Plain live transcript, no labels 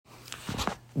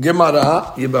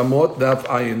Gemara Yibamot Daf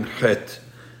Ayin Chet.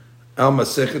 Our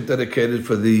Masechet dedicated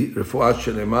for the Refuah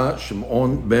Shelema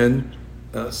Shimon ben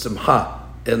Simcha.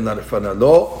 Inna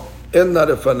Refanalo, Inna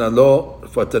Refanalo,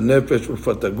 Refuat Nefesh,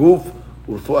 Refuat Guf,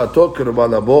 Refuato Kirba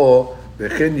Labo,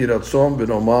 Vechin Yiratzon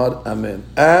ben Omar Amen.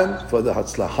 And for the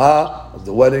Hatzlacha of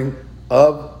the wedding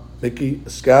of Mickey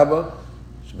Escava,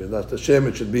 Shebezat Hashem,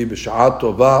 it should be B'Sha'at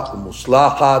Tova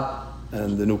U'Muslachat,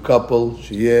 and the new couple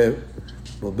Sheyeh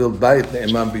will build Bayit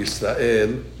Ne'eman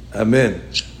B'Yisrael. Amen.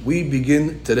 We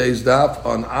begin today's daf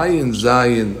on Ayin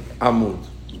Zayin Amud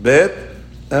Bet,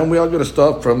 and we are going to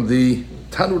start from the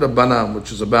Tanu Rabbanan,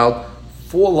 which is about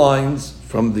 4 lines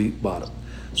from the bottom.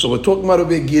 So we're talking about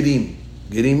over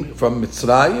Girim from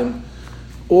Mitzrayim,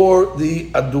 or the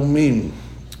Adumim.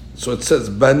 So it says,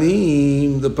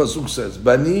 Banim, the Pasuk says,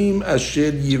 Banim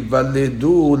Asher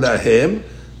Yivaledu Lahem,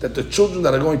 that the children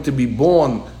that are going to be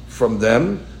born from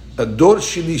them, Ador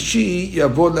Shilishi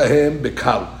Yavor Lahem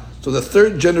Bekal. So the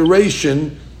third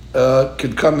generation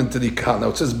could come into the Kal. Now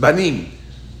it says Banim.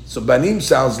 So Banim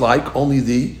sounds like only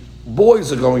the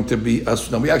boys are going to be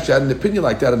Asur. Now we actually had an opinion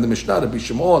like that in the Mishnah, Rabbi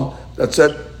Shimon, that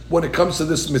said when it comes to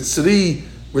this Mitzri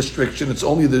restriction, it's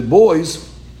only the boys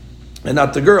and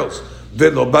not the girls.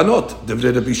 Velo Banot,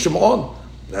 Divrei Rabbi Shimon.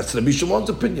 That's Rabbi Shimon's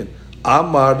opinion.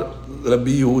 Amar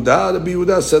Rabbi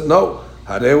Yehuda said no.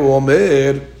 Hareu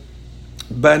Omer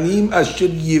Banim Asher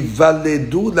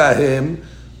Yivaledu Lahem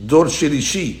Dor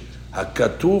Shirishi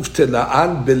Hakatuv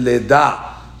Telaan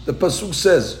Beleda. The pasuk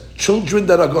says children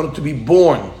that are going to be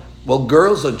born. Well,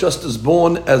 girls are just as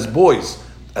born as boys,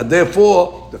 and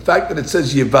therefore the fact that it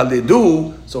says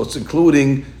Yivaledu, so it's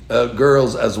including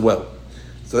girls as well.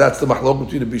 So that's the machlok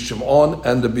between Rabbi Shimon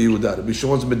and Rabbi Yehuda. Rabbi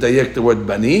Shimon's medayek the word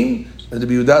banim, and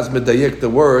Rabbi Yehuda's medayek the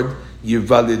word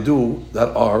yivaledu,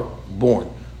 that are born.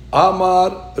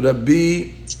 Amar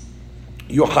Rabbi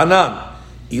Yochanan,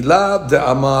 Ilav de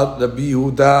Amar Rabbi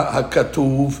Yehuda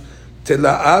hakatuv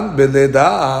telaan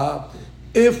beleda.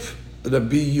 If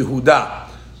Rabbi Yehuda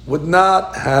would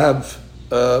not have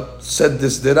said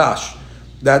this derash,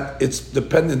 that it's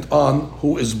dependent on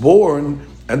who is born,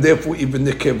 and therefore even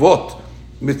the kevot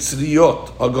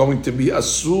Mitzriyot are going to be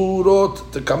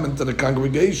asurot to come into the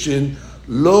congregation.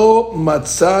 Lo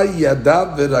matzah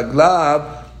yadav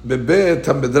veraglav bebeit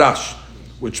hamidrash,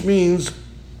 which means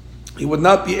he would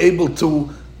not be able to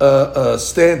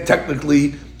stand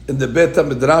technically in the Beit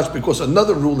HaMidrash because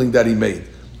another ruling that he made.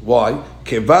 Why?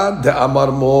 Kevan de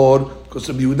Amar Mor, because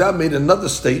Rabbi Yehuda made another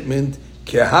statement.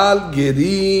 Kehal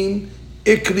gerim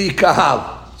ikri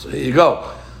kahal. So here you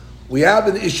go. We have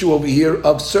an issue over here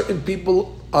of certain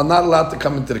people are not allowed to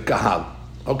come into the kahal.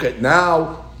 Okay,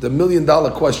 now the $1 million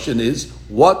question is,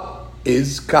 what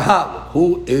is kahal?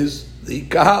 Who is the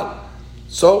kahal?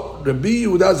 So Rabbi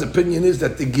Yehuda's opinion is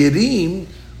that the gerim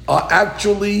are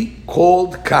actually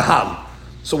called kahal.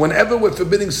 So whenever we're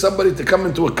forbidding somebody to come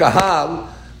into a kahal,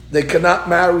 they cannot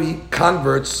marry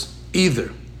converts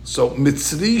either. So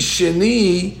mitzri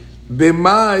sheni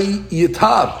b'mai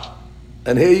yitar.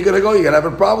 And here you're going to go, you're going to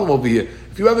have a problem over here.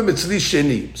 If you have a Mitzri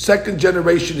Sheni, second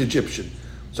generation Egyptian,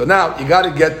 so now you got to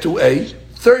get to a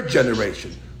third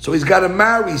generation. So he's got to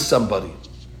marry somebody.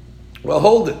 Well,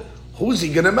 hold it. Who's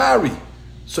he going to marry?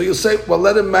 So you'll say, well,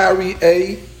 let him marry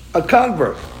a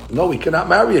convert. No, he cannot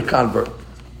marry a convert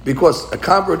because a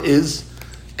convert is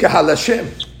Kahal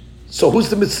Hashem. So who's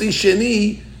the Mitzri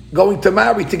Sheni going to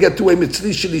marry to get to a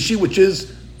Mitzri Shelishi, which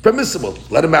is permissible?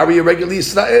 Let him marry a regular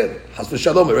Israel. Has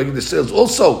v'shalom, a regular Israel is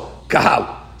also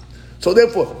kahal. So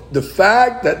therefore, the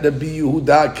fact that Rabbi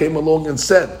Yehuda came along and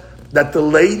said that the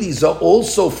ladies are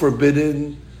also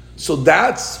forbidden, so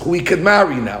that's who he could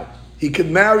marry now. He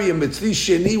could marry a Mitzri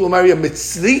Sheni, will marry a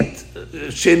Mitzrit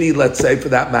Sheni, let's say, for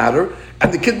that matter,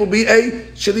 and the kid will be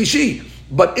a Shelishi.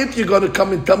 But if you're going to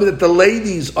come and tell me that the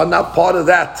ladies are not part of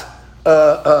that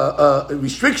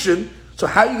restriction, so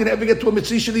how are you going to ever get to a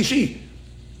Mitzri Shelishi?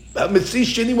 Mitzri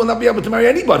Sheni will not be able to marry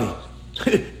anybody.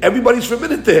 Everybody's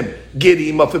forbidden to him.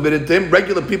 Gerim are forbidden to him.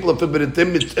 Regular people are forbidden to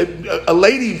him. A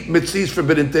lady Mitzri is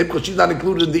forbidden to him because she's not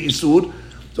included in the Isur.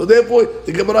 So therefore,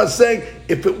 the Gemara is saying,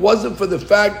 if it wasn't for the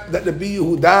fact that Rabbi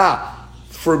Yehuda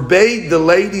forbade the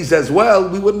ladies as well,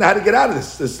 we wouldn't know how to get out of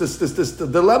this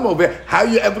dilemma over here. How are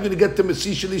you ever going to get to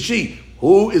Mitzri Shelishi?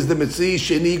 Who is the Mitzri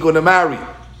Sheni going to marry?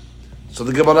 So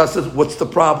the Gemara says, what's the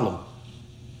problem?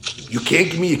 You can't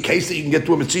give me a case that you can get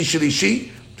to a Mitzri Shelishi?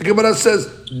 The Gemara says,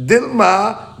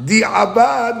 Dilma di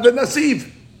Abad v'Nasiv.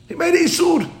 He made a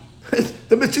Isur.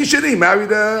 The Mitzri Sheni married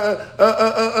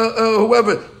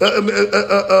whoever,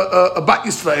 a Bat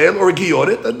Yisrael or a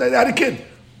Giorit, and they had a kid.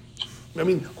 I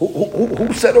mean,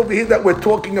 who said over here that we're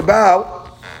talking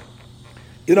about,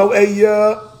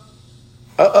 a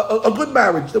a good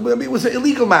marriage. I mean, it was an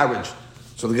illegal marriage.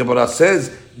 So the Gemara says,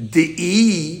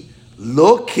 De'i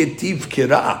lo ketiv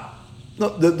kira. No,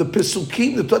 the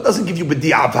Pesukim, the Torah doesn't give you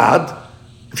b'di'avad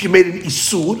if you made an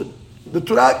isur. The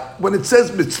Torah, when it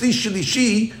says mitzri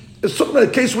shlishi, it's talking about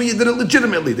a case where you did it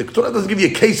legitimately. The Torah doesn't give you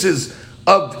cases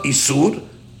of isur.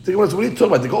 The Gemara says, what are you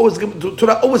talking about? The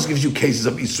Torah always gives you cases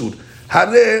of isur.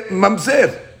 Hare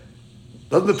mamzer.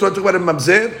 Doesn't the Torah talk about a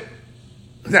mamzer?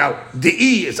 Now,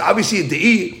 de'i is obviously a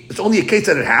de'i. It's only a case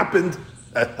that it happened.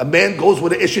 A man goes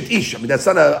with an ishet ish. I mean, that's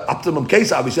not an optimum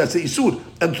case, obviously. That's a isur.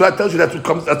 And the Torah tells you that's what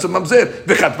comes, that's a mamzer.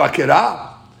 V'chat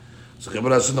vakera. So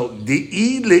Gemara says, no,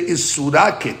 de'i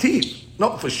le'isura ketiv.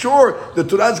 No, for sure, the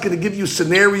Torah is going to give you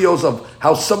scenarios of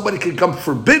how somebody can come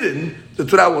forbidden. The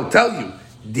Torah will tell you.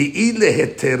 De'i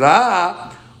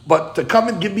le'hetera. But to come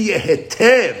and give me a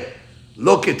heter,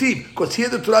 lo ketiv, because here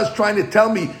the Torah is trying to tell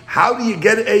me, how do you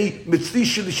get a mitzri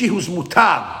shlishi who's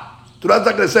mutar? The Torah is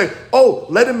not going to say, oh,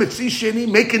 let a mitzri sheni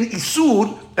make an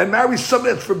isur and marry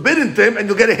somebody that's forbidden to him, and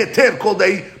you'll get a heter called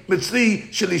a mitzri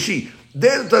shlishi.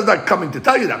 The Torah is not coming to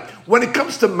tell you that. When it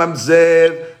comes to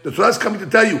mamzer, the Torah is coming to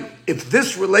tell you, if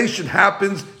this relation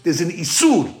happens, there's an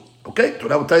isur. Okay? The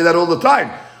Torah will tell you that all the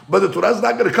time. But the Torah is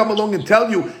not going to come along and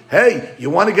tell you, hey, you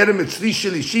want to get a mitzri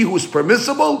shlishi who is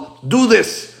permissible? Do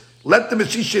this. Let the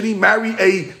mitzri sheni marry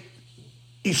a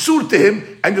isur to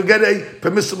him, and you'll get a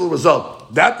permissible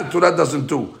result. That the Torah doesn't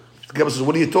do. The Gemara says,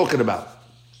 what are you talking about?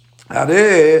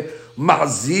 Hare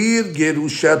ma'zir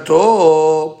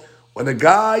gerushato. When a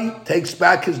guy takes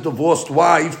back his divorced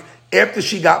wife after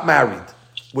she got married,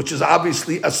 which is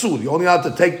obviously asur. You only have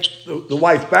to take the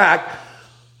wife back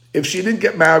if she didn't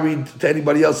get married to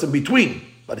anybody else in between.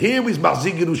 But here he's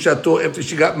ma'zir gerushato after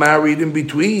she got married in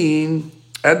between.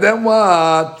 And then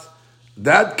what?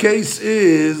 That case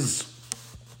is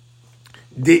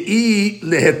de'i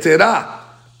lehetera.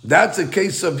 That's a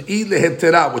case of i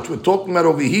lehetera, which we're talking about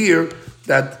over here.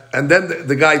 That and then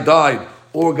the guy died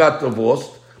or got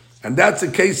divorced, and that's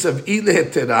a case of i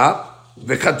lehetera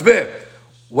v'chatver.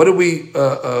 What are we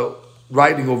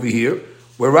writing over here?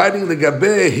 We're writing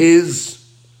legabe his.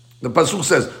 The pasuk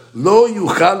says lo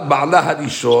yuchal ba'ala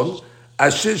harishon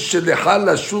asher shelecha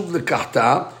lashuv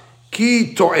lekachta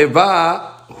ki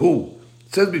to'eva hu.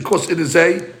 It says because it is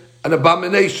an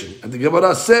abomination. And the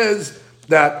Gemara says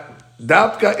that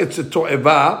Davka it's a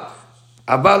to'eva,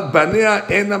 aval banea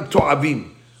enam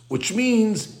to'avim, which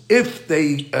means if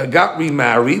they got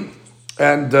remarried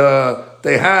and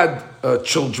they had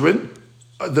children,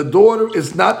 the daughter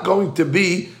is not going to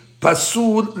be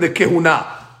pasul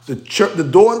lekehuna. The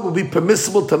daughter will be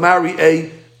permissible to marry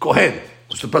a kohen,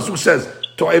 which the pasuk says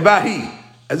to'evahi,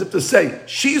 as if to say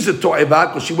she's a to'eva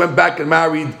because she went back and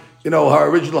married, her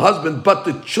original husband, but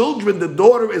the children, the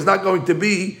daughter, is not going to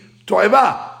be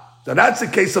to'eva. So that's the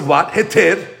case of what?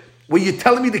 Heter, where you're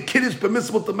telling me the kid is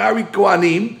permissible to marry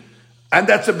kohanim, and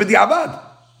that's a b'di'avad,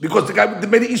 because the guy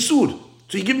made an isur.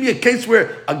 So you give me a case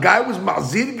where a guy was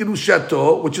ma'zir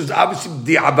gerushato, which is obviously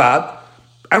b'di'avad,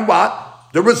 and what?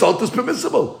 The result is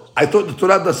permissible. I thought the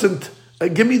Torah doesn't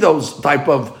give me those type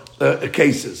of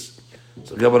cases.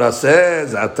 So Gemara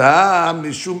says, "Ata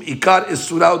mishum ikar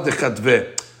isurau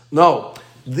dechatve." No,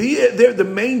 the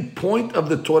main point of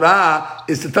the Torah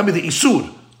is to tell me the isur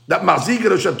that ma'zir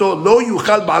gerushato lo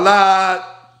yuchal ba'ala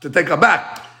to take her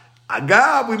back.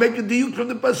 Agav, we make a diuk from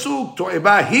the pasuk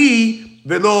to'evahi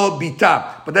velo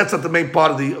bita, but that's not the main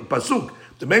part of the pasuk.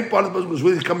 The main part of the pasuk was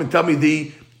really to come and tell me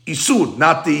the isur,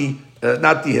 not the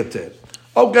heter.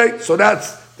 Okay, so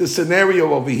that's the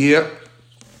scenario over here.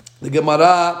 The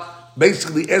Gemara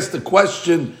basically asked the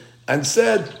question and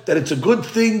said that it's a good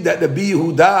thing that Rabbi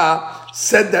Yehuda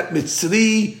said that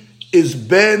Mitzri is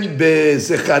ben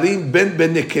bezecharim, ben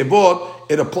nekevot.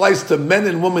 It applies to men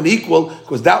and women equal,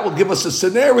 because that will give us a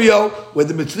scenario where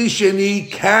the Mitzri Sheni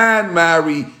can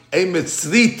marry a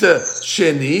Mitzrita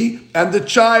Sheni, and the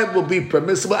child will be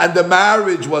permissible, and the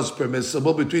marriage was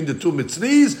permissible between the two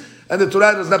Mitzris, and the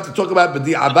Torah doesn't have to talk about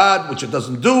B'di'avad, which it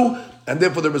doesn't do, and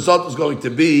therefore the result is going to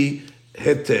be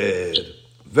Heter.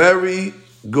 Very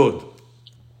good.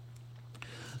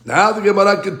 Now the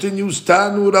Gemara continues,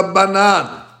 Tanu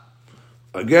Rabbanan.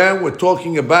 Again, we're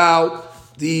talking about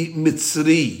the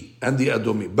Mitzri and the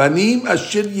Adomi. Banim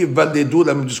asher yivaledu,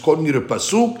 I'm just quoting you the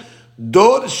pasuk,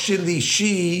 Dor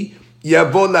shilishi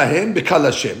yavo lahem b'kal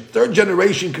Hashem. Third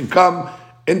generation can come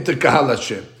into Kahal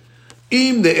Hashem.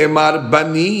 Im ne'emar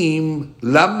banim,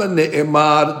 lama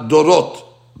ne'emar dorot.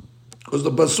 Because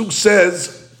the pasuk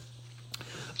says,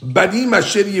 Banim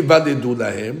asher yivaledu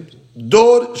lahem,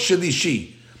 Dor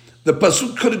shilishi. The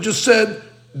pasuk could have just said,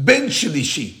 Ben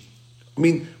shilishi. I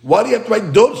mean, why do you have to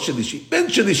write Dor shilishi? Ben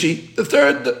shilishi, the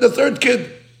third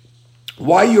kid.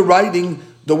 Why you're writing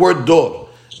the word dor?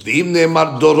 V'im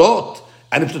ne'emar dorot.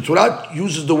 And if the Torah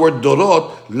uses the word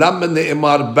dorot, lama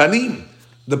ne'emar banim.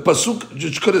 The pasuk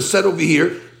just could have said over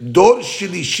here, dor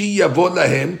shilishi yavo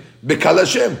lahem bekal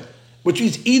Hashem, which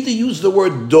means either use the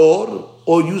word dor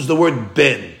or use the word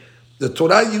ben. The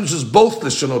Torah uses both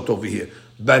lashonot over here.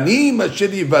 Banim asher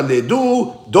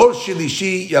yivaledu dor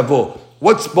shilishi yavo.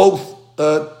 What's both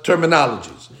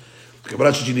terminologies?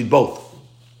 Okay, you need both.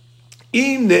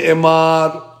 Im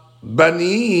ne'emar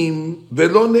banim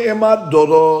velo ne'emar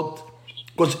dorot.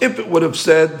 Because if it would have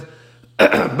said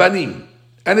banim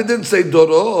and it didn't say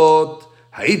dorot,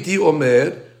 haiti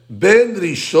omer ben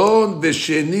rishon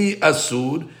v'sheni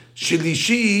asur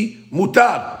shilishi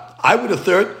mutar. I would have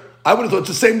thought it's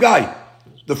the same guy.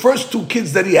 The first two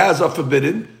kids that he has are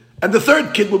forbidden, and the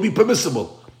third kid will be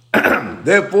permissible.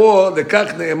 Therefore,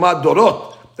 lekach ne'emar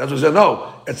dorot. That's what I said.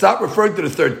 No, it's not referring to the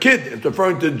third kid. It's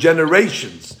referring to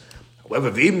generations.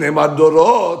 However, v'im ne'emar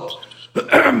dorot,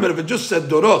 but if it just said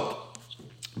dorot,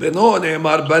 v'no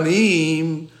ne'emar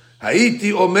banim,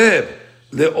 haiti omer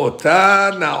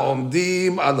le'otan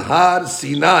ha'omdim al har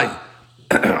Sinai.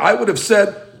 I would have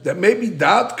said that maybe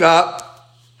Da'atka,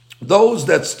 those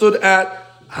that stood at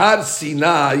Har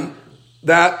Sinai,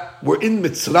 that were in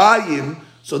Mitzrayim,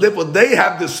 so therefore they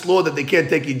have this law that they can't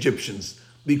take Egyptians.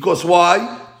 Because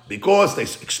why? Because they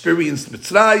experienced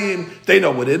Mitzrayim, they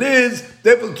know what it is.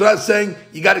 Therefore the Torah is saying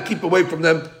you got to keep away from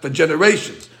them for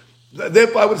generations.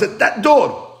 Therefore I would have said that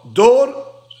Dor,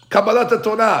 Kabbalat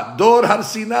Torah, Dor Har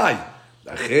Sinai.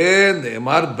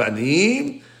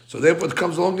 So therefore it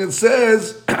comes along and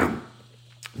says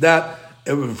that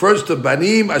it refers to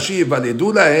Banim Asher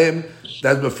Yivaledu Lahem,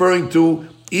 that's referring to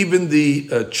even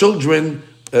the children.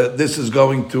 This is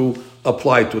going to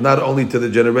apply to, not only to the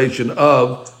generation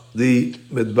of the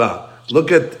Midbar.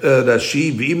 Look at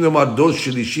Rashi. V'im nomar dor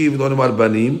shlishi v'lo nomar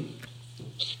banim.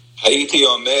 הייתי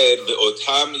אומר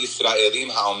לאותם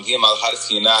ישראלים העומדים על הר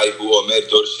סיני, הוא אומר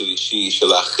דור שלישי,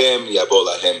 שלכם יבוא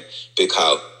להם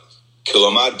בקל.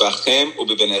 כלומר בכם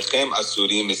ובבניכם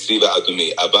אסורים מצרי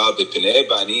ואדומי, אבל בפני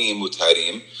בנים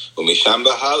מותרים, ומשם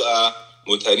והלאה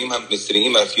מותרים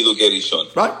המצריים אפילו גרישון.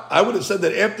 Right, I would have said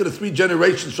that after the 3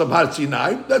 generations from Har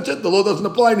Sinai, that's it, the law doesn't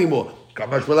apply anymore.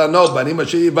 No, banim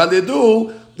asher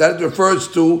yivaledu, that refers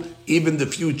to even the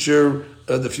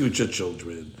future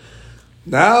children.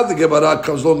 Now the Gemara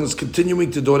comes along and is continuing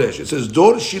to Doresh. It says,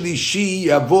 Dor shilishi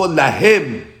yavo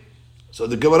lahem. So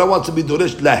the Gemara wants to be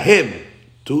Doresh lahem,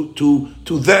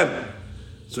 to them.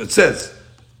 So it says,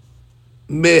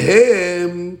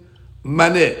 Mehem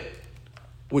maneh,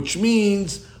 which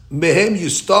means, Mehem, you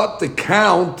start the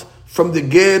count from the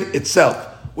Ger itself,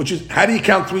 which is, how do you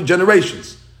count 3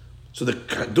 generations? So the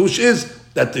Kadush is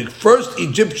that the first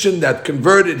Egyptian that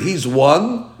converted, he's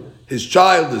 1, his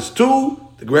child is 2,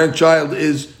 the grandchild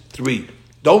is 3.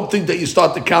 Don't think that you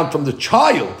start the count from the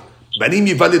child. Banim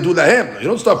yivaledu lahem. You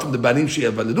don't start from the banim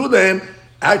yivaledu lahem.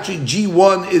 Actually,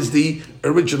 G1 is the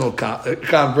original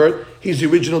convert. He's the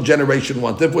original generation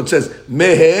 1. Therefore, it says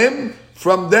mehem,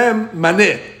 from them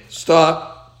maneh. Start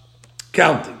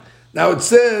counting. Now it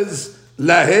says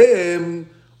lahem,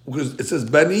 because it says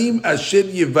banim asher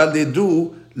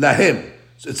yivaledu lahem.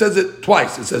 So it says it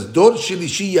twice. It says dor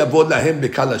shilishi yavo lahem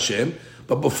bekal Hashem.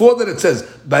 But before that it says,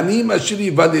 Banim asher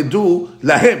yivaledu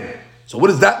lahem. So what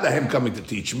is that lahem coming to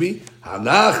teach me?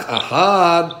 Hanach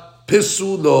ahad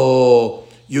pisulo.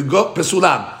 You go,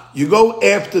 pisulam. You go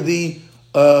after the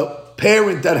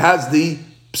parent that has the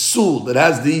psul, that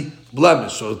has the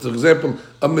blemish. So for example,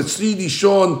 a Mitzri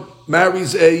Rishon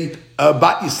marries a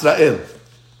Bat Yisrael.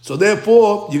 So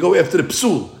therefore, you go after the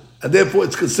psul. And therefore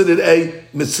it's considered a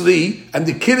Mitzri, and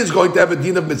the kid is going to have a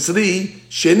din of Mitzri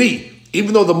Sheni.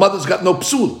 Even though the mother's got no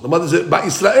psul, the mother's by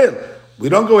Israel. We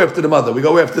don't go after the mother, we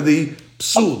go after the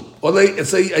psul. Or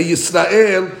it's a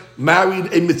Yisrael married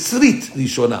a Mitzrit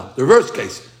Rishonah, the reverse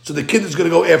case. So the kid is going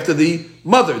to go after the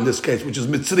mother in this case, which is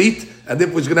Mitzrit, and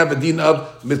therefore he's going to have a din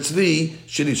of Mitzri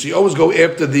Sheni. So you always go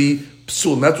after the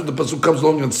psul. And that's what the pasuk comes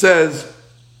along and says,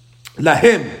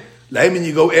 Lahem. Lahem, and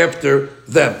you go after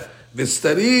them.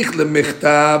 V'starich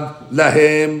lemichtab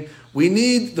lahem. We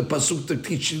need the pasuk to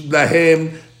teach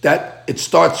lahem that it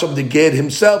starts from the Ger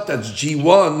himself, that's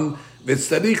G1,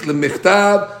 v'tzarich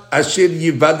lemichtav asher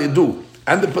yivaledu.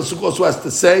 And the pasuk also has to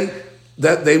say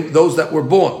that those that were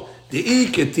born. The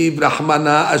ketiv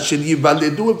rahmana asher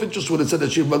yivaledu, if it just would have said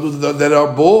asher yivaledu, that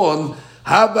are born,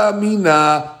 hava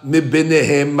mina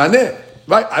mibenehem maneh.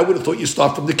 Right? I would have thought you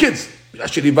start from the kids.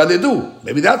 Asher yivaledu.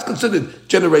 Maybe that's considered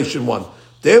generation 1.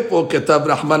 Therefore, ketav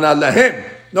rahmana lahem.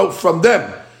 No, from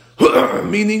them.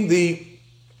 Meaning the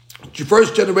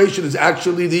first generation is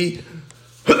actually the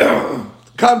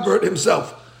convert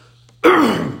himself.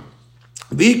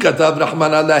 V'katav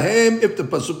Rahmana lahem, if the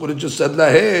pasuk would have just said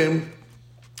lahem,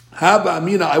 haba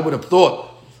amina, I would have thought,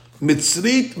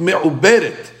 mitzrit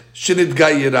me'uberet shinit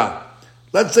gayira.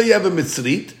 Let's say you have a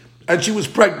mitzrit, and she was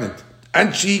pregnant,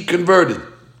 and she converted.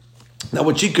 Now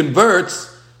when she converts,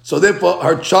 so therefore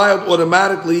her child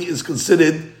automatically is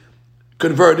considered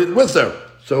converted with her.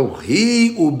 So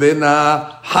he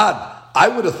ubena had. I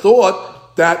would have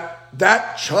thought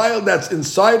that child that's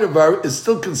inside of her is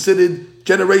still considered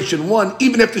generation 1,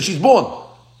 even after she's born.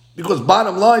 Because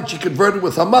bottom line, she converted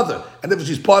with her mother, and therefore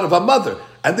she's part of her mother.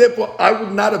 And therefore, I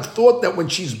would not have thought that when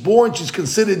she's born, she's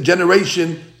considered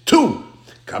generation 2.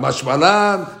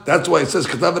 Kamashmalan, that's why it says,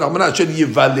 that's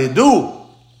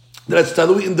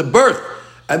talui in the birth.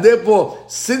 And therefore,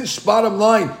 since bottom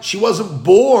line, she wasn't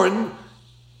born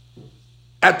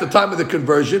at the time of the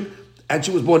conversion, and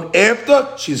she was born after,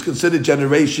 she is considered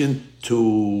generation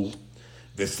 2.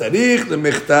 V'tzarich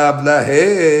l'mechtav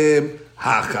lahem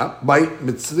hacha. My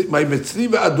mitzri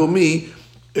ve'adomi,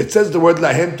 it says the word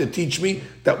lahem to teach me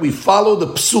that we follow the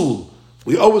psul.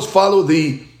 We always follow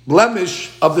the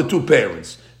blemish of the two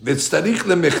parents. V'tzarich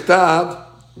l'mechtav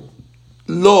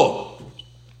lo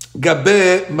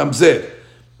gabe mamzer.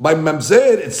 By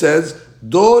mamzer it says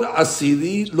dor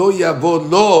asiri lo yavo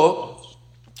lo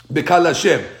b'kal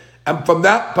Hashem. And from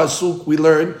that pasuk we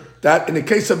learn that in the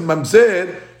case of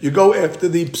mamzer you go after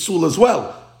the psul as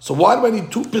well. So why do I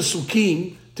need 2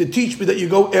 psukim to teach me that you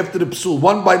go after the psul?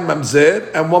 One by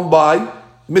mamzer and one by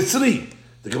mitzri.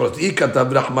 Of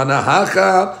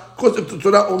course, if the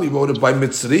Torah only wrote it by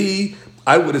mitzri,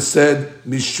 I would have said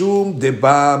mishum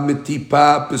deba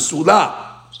mitipa psula,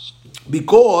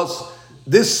 because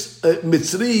this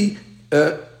mitzri,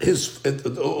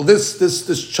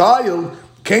 this child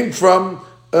came from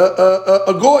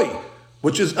a goy,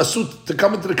 which is asut to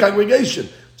come into the congregation.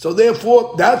 So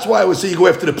therefore, that's why I would say you go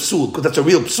after the psul, because that's a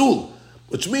real psul,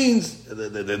 which means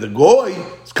the goy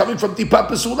is coming from tipa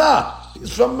psula.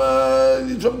 He's from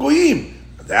goyim.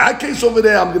 In that case over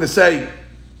there, I'm going to say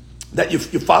that you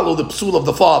follow the psul of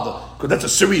the father, because that's a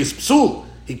serious psul.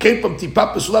 He came from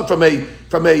tipa psula, from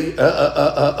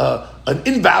an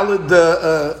invalid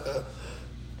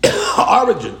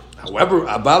origin. However,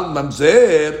 abal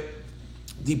mamzer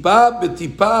diba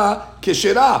betipa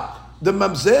keshera. The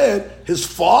mamzer, his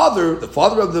father, the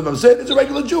father of the mamzer, is a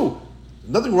regular Jew.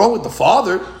 Nothing wrong with the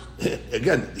father.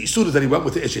 Again, the issue is that he went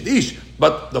with the Eshet Ish,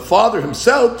 but the father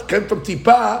himself came from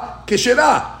tipa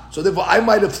keshera. So therefore, I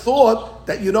might have thought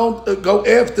that you don't go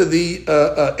after the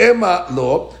Ema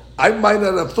law. I might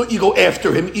not have thought you go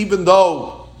after him, even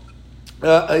though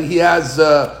he has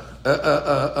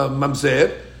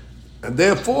mamzer, and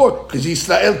therefore, because he's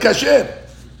Israel kasher.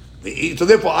 So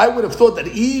therefore, I would have thought that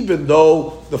even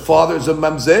though the father is a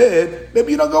mamzer,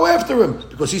 maybe you don't go after him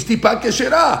because he's tipa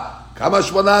keshera.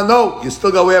 Kamashwana, no, you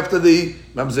still go after the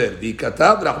mamzer.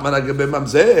 V'katav Rahmana gebe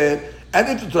mamzer. And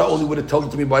if the Torah only would have told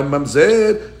it to me by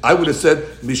mamzer, I would have said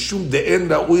mishum de'en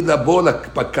ra'ui labo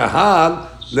l'kahal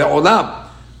le'olam,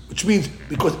 which means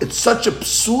because it's such a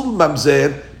psul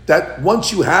mamzer that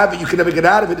once you have it, you can never get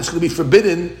out of it. It's going to be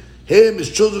forbidden. Him, his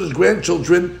children, his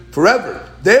grandchildren, forever.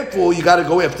 Therefore, you got to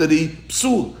go after the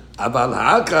psul. Aval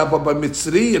ha'aka, but by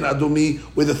mitzri and adumi,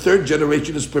 where the 3rd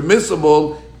generation is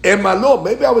permissible, emalo.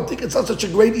 Maybe I would think it's not such a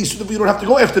great issue that you don't have to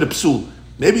go after the psul.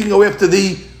 Maybe you can go after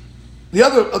the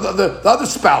other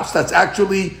spouse that's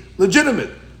actually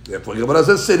legitimate. Therefore, Gemara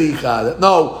says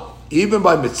no. Even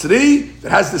by mitzri,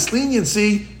 that has this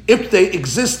leniency. If they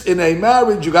exist in a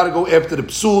marriage, you got to go after the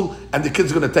psul, and the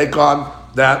kid's going to take on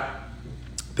that.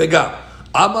 Pega.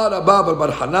 Amar Abba bar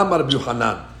Hanan bar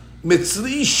Yochanan.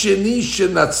 Mitzri sheni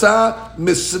shenatza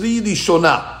Mitzri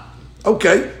rishona.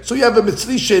 Okay, so you have a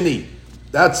Mitzri sheni.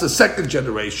 That's the 2nd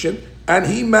generation, and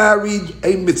he married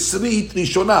a Mitzri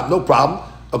rishona. No problem.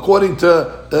 According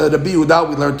to Rabbi Yehuda,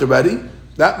 we learned already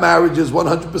that marriage is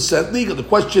 100% legal. The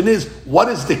question is, what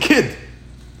is the kid?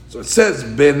 So it says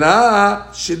Bena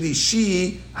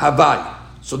Shilishi Havai.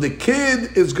 So the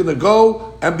kid is going to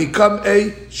go and become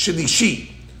a Shilishi.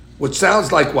 Which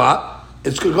sounds like what?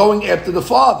 It's going after the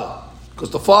father.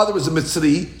 Because the father is a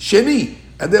Mitzri Sheni.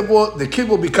 And therefore, the kid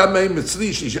will become a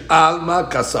Mitzri Sheni. Alma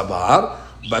Kasabar,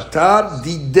 Batar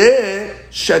Dide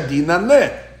Shadinan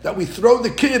Le. That we throw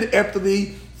the kid after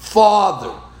the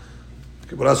father.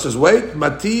 Gemara says, wait.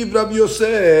 Mativ Rabbi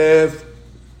Yosef,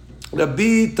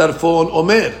 Rabbi Tarfon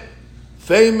Omer.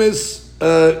 Famous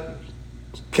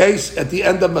case at the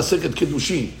end of Masechet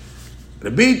Kiddushin.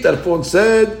 Rabbi Tarfon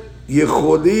said,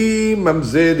 Yecholim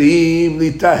mamzerim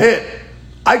litaher.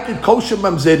 I could kosher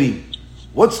mamzerim.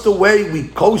 What's the way we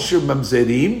kosher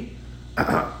mamzerim?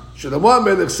 Shlomo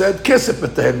HaMelech said, Kesef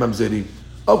Metahed Mamzerim.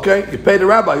 Okay, you pay the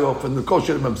rabbi off in the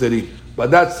kosher Mamzerim,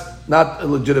 but that's not a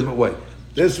legitimate way.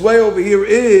 This way over here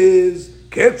is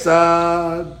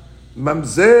Ketzad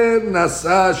Mamzer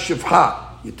Nasa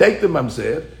Shifha. You take the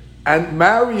Mamzer and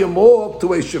marry him off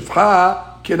to a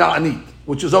Shifha Kina'anit,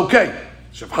 which is okay.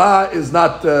 Shifha is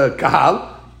not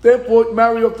Kahal, therefore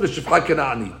marry off to the Shifha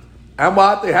Kina'anit. And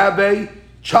what? They have a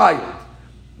child.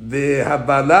 They have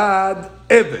Balad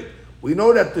Eved. We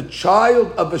know that the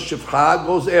child of a Shifha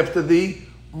goes after the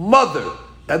mother.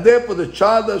 And therefore the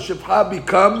child of Shifha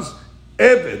becomes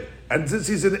Eved. And since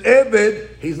he's an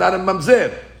Eved, he's not a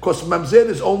Mamzer. Because Mamzer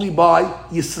is only by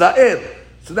Yisrael.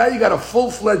 So now you got a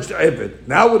full-fledged Eved.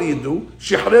 Now what do?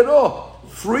 Shihrero.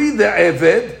 Free the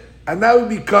Eved, and now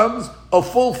he becomes a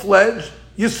full-fledged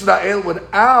Yisrael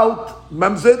without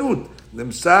Mamzerut.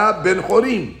 Nimsa ben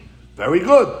Chorim. Very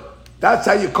good. That's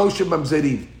how you kosher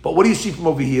Mamzerim. But what do you see from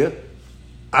over here?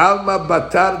 Alma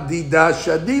batar dida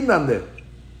shadinande.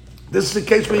 This is the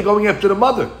case where you're going after the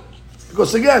mother.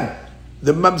 Because again,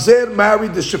 the Mamzer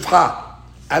married the Shifha.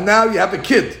 And now you have a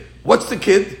kid. What's the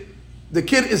kid? The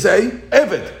kid is a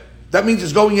Eved. That means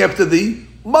he's going after the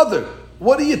mother.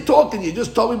 What are you talking? You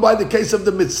just told me by the case of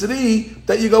the Mitzri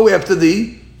that you go after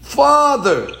the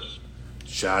father.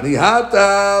 Shani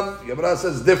Hatam. Gemara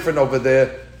says different over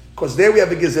there. Because there we have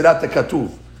a Gezerat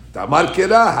Katuv. Tamar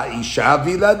Kera Ha'isha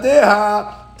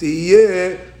Viladeha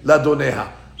Tiye Ladoneha.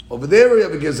 Over there we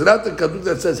have a Gezerat Katuv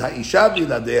that says Ha'isha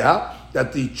Viladeha,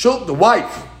 that the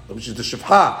wife, which is the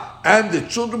Shifha, and the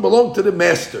children belong to the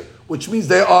master, which means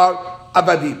they are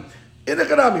Abadim. In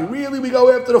Ekanami, really we go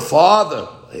after the father.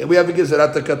 Here we have a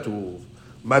Gezerat Katuv.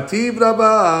 Mativ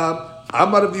Rabba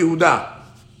Amar Rav Yehuda.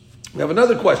 We have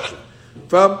another question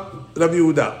from Rav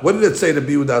Yehuda. What did it say? Rav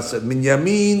Yehuda said,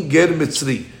 Minyamin Ger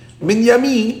Mitzri.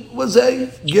 Minyamin was a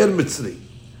Ger Mitzri.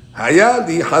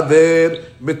 Hayali Haver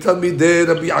Mitalmidei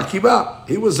Rabbi Akiva.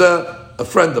 He was a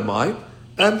friend of mine,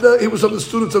 and he was one of the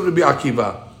students of Rabbi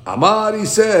Akiva. Amar, he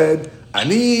said,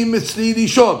 Ani Mitzri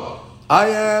Rishon. I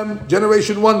am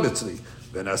generation 1 Mitzri.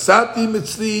 Venasati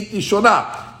Mitzri Rishona.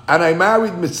 And I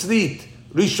married Mitzrit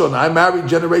Rishon. I married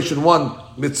generation 1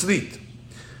 Mitzrit.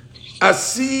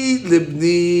 Asi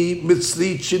libni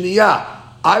Mitzrit Shiniya.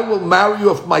 I will marry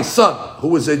off my son,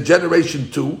 who is a generation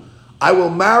 2. I will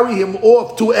marry him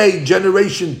off to a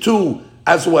generation 2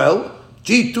 as well.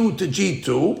 G2 to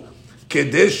G2.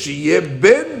 Kedesh shiye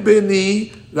ben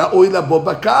beni ra'oi labo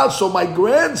bakal. So my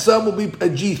grandson will be a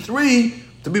G3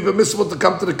 to be permissible to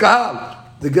come to the Kahal.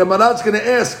 The Gemara is going to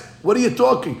ask, what are you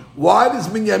talking? Why does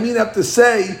Binyamin have to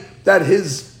say that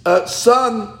his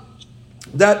son,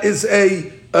 that is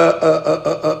a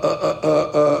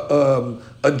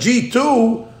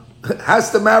G2, has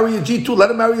to marry a G2?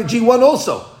 Let him marry a G1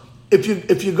 also.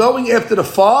 If you're going after the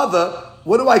father,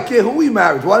 what do I care who he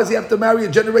marries? Why does he have to marry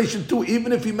a generation 2?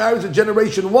 Even if he marries a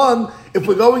generation 1, if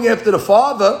we're going after the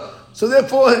father, so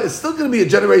therefore it's still going to be a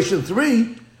generation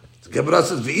 3. Gemara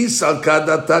says, if you're going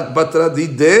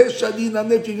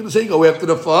to say go after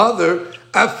the father,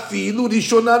 afilu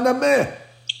rishona nameh.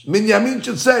 Minyamin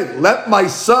should say, let my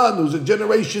son, who's a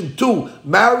generation 2,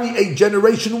 marry a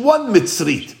generation 1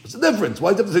 mitzrit. What's the difference?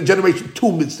 Why does it have to say generation 2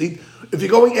 mitzrit? If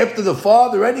you're going after the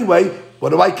father anyway, what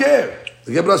do I care?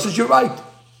 The Gemara says, you're right.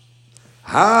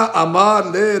 Ha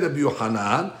amar le Rabbi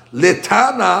Yochanan le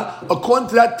Tana, according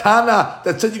to that Tana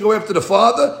that said you go after the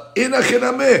father, in a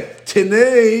chinameh.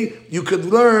 Today you could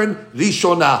learn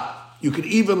Rishona. You could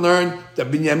even learn that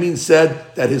Binyamin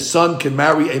said that his son can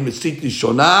marry a Mitzrit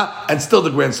Rishona and still the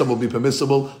grandson will be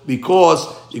permissible because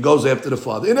he goes after the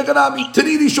father. In a Ganami,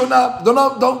 Tani Rishona.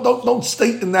 Don't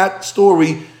state in that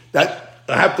story that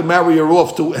I have to marry him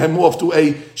off to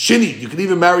a Shini. You can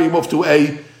even marry him off to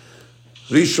a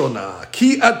Rishona.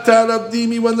 Ki atar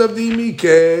Rabdimi, when Rabdimi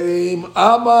came,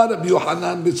 Amar Rabbi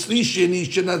Yochanan Mitzri Shini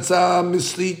Shenatza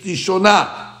Mitzrit Rishona.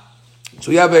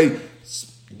 So you have a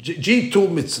G2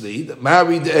 Mitzrit that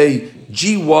married a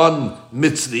G1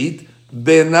 Mitzrit,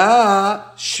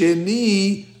 Bena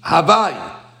Sheni Havai.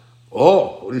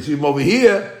 Oh, what do you see from over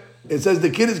here? It says the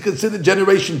kid is considered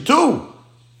generation 2.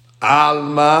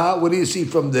 Alma, what do you see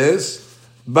from this?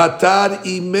 Batar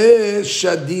Ime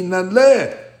Shadinan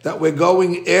Le. That we're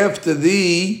going after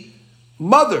the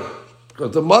mother.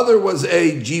 Because the mother was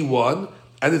a G1,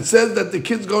 and it says that the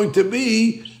kid's going to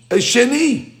be a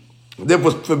Sheni.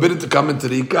 Therefore, it's forbidden to come into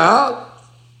the Kahal.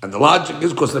 And the logic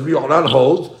is because Rabbi Yochanan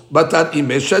holds, Batar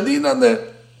Ime Shadinan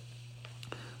Le.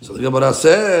 So the Gemara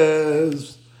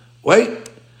says, wait,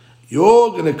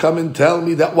 you're going to come and tell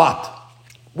me that what?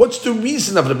 What's the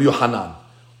reason of Rabbi Yochanan?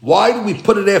 Why do we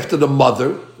put it after the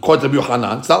mother, according to Rabbi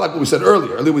Yochanan? It's not like what we said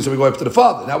earlier. Earlier we said we go after the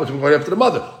father. Now we're going after the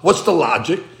mother. What's the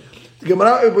logic? The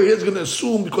Gemara over here is going to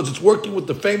assume, because it's working with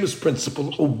the famous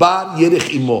principle, Ubar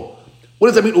Yerich Imo. What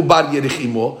does that mean, Ubar Yerich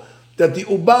Imo? That the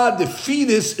Ubar, the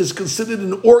fetus, is considered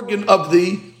an organ of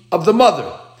the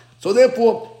mother. So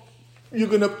therefore, you're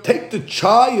going to take the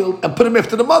child and put him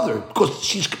after the mother, because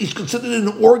he's considered an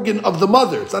organ of the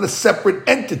mother. It's not a separate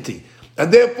entity.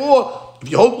 And therefore, if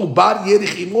you hold Ubar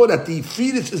Yerich Imo, that the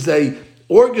fetus is a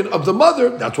organ of the mother,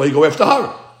 that's why you go after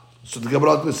her. So the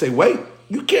Gemara is going to say, wait,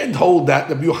 you can't hold that.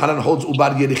 Rabbi Yochanan holds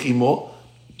Ubar Yerich Imo,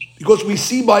 because we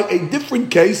see by a different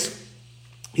case,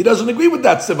 he doesn't agree with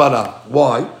that Sevara.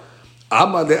 Why?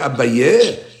 Amar le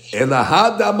Abaye,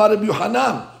 elahad amar Rabbi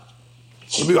Yochanan.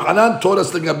 Rabbi Yochanan taught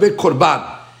us the Gabe Korban.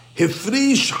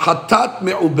 Hifrish Hatat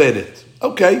Me'uberet.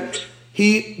 Okay,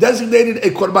 he designated a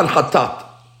Korban Hatat.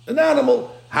 An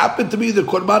animal happened to be the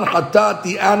Korban Hatat.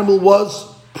 The animal was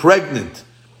pregnant.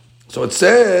 So it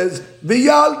says,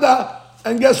 V'yalda.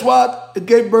 And guess what? It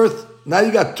gave birth. Now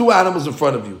you got two animals in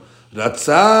front of you.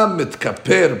 Ratza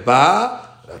mitkaper ba,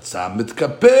 ratza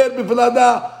mitkaper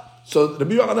b'vlada. So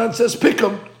Rabbi Yochanan says, pick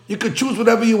them. You could choose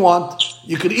whatever you want.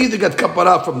 You could either get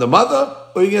kapara from the mother,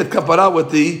 or you get kapara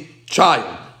with the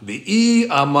child. V'i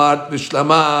amart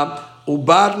b'shlama,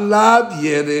 ubar lad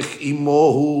yerech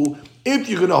imohu. If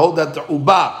you're going to hold that the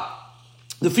ubar,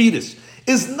 the fetus,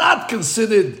 is not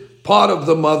considered part of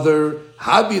the mother,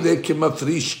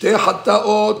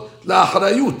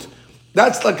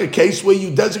 that's like a case where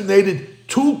you designated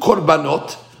two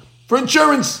korbanot for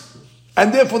insurance.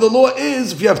 And therefore the law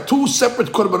is, if you have two separate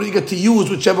korbanot, you get to use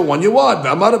whichever one you want.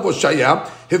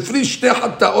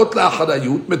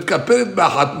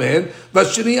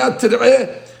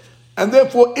 And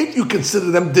therefore, if you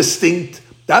consider them distinct,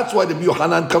 that's why the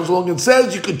Yochanan comes along and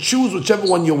says you could choose whichever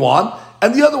one you want,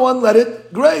 and the other one let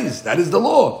it graze. That is the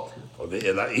law. But if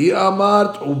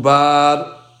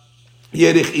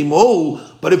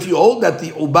you hold that the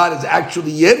ubar is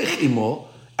actually yerich imo,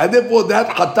 and therefore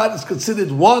that hatat is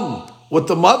considered one with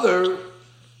the mother,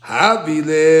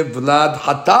 havile vlad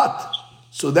hatat.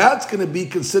 So that's going to be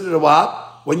considered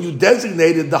what? When you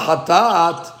designated the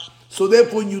hatat. So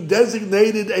therefore you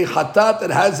designated a hatat that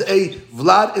has a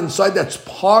vlad inside that's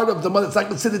part of the mother. It's not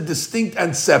considered distinct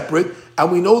and separate.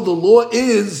 And we know the law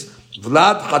is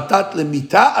Vlad Hatat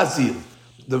lemita azil.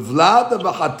 The Vlad of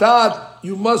a Hatat,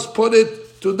 you must put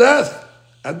it to death.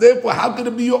 And therefore, how can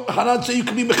it be Hanan say you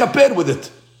can be mechaper with it?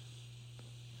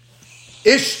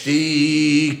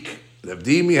 Ishtik. Rav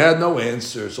Dimi had no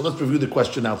answer. So let's review the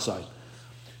question outside.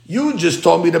 You just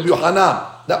told me, Rabbi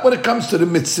Yochanan, that when it comes to the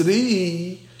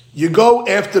Mitzri, you go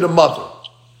after the mother.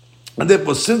 And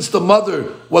therefore, since the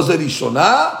mother was a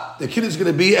Rishonah, the kid is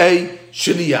going to be a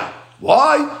Shliyah.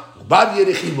 Why? Bar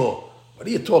Yerechimo. What are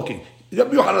you talking?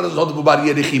 Rabbi Yochanan doesn't hold the Bar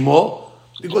Yerechimo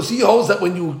because he holds that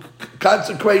when you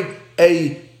consecrate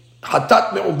a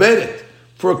Hatat Me'uberet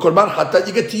for a Korban Hatat,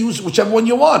 you get to use whichever one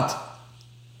you want.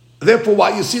 Therefore,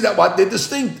 why you see that what they're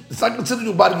distinct. It's not considered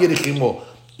Ubar Yerechimo.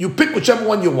 You pick whichever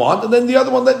one you want, and then the other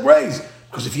one let graze.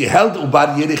 Because if you held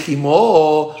Ubar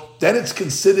Yerechimo, then it's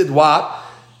considered what?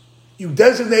 You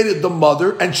designated the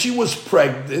mother, and she was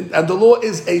pregnant, and the law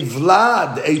is a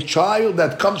vlad, a child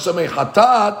that comes from a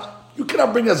hatat. You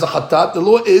cannot bring as a hatat. The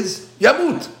law is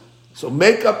yamut. So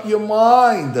make up your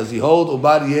mind. Does he hold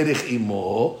Ubar Yerich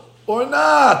Imo or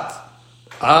not?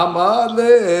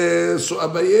 Amale. So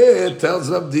Abaye tells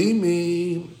Rav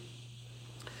Dimi,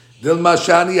 Dil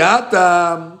Mashani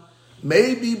Hatam.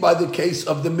 Maybe by the case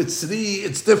of the Mitzri,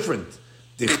 it's different.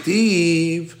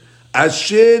 Dichtiv.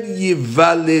 Asher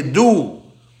yivaledu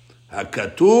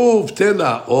hakatuv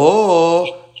tela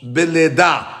o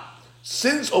beleda.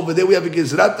 Since over there we have a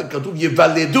gezrat hakatuv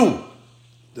yivaledu,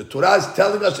 the Torah is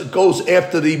telling us it goes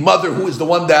after the mother who is the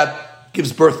one that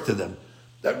gives birth to them.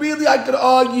 That really I could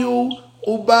argue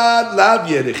ubar lav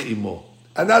yerich imo,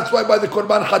 and that's why by the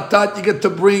korban hatat you get to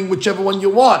bring whichever one you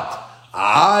want.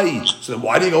 Aye, so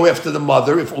why do you go after the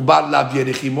mother if ubar lav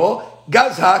yerich imo?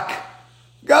 Gazhak.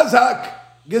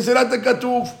 Gezerat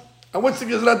HaKatuv. And what's the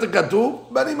Gezerat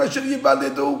HaKatuv? Bani Masher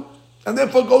Yivaledu. And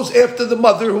therefore goes after the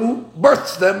mother who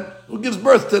births them, who gives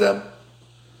birth to them.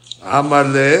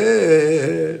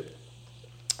 Amarle.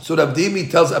 So Rav Dimi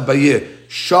tells Abaye,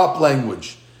 sharp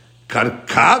language.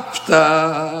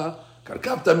 Karkafta.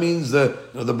 Karkafta means the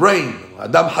brain.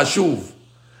 Adam Hashuv.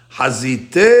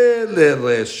 Hazite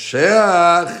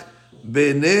leresheach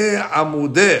bene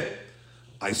amudeh.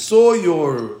 I saw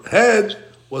your head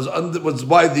was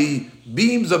by the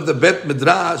beams of the Bet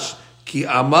Midrash. Ki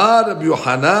amar Rabbi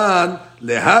Yochanan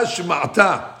lehash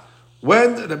ma'ata.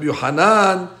 When Rabbi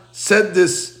Yochanan said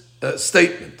this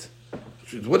statement.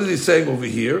 What is he saying over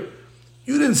here?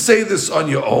 You didn't say this on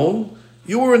your own.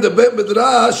 You were in the Beit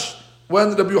Midrash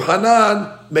when Rabbi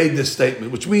Yochanan made this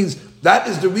statement, which means that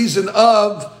is the reason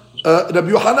of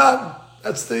Rabbi Yochanan.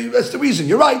 That's the reason.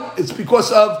 You're right. It's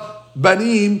because of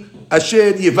Banim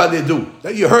Asher Yivaledu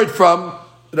that you heard from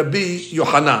Rabbi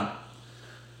Yochanan.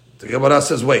 The Gemara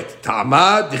says, wait,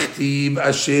 Ta'amad Dichtiv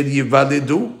Asher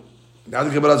Yivaledu. Now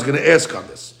the Gemara is going to ask on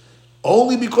this.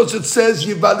 Only because it says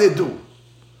Yivaledu.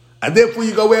 And therefore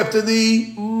you go after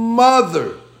the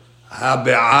mother.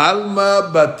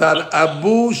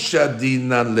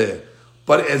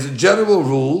 But as a general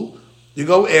rule, you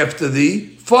go after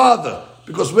the father.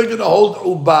 Because we're going to hold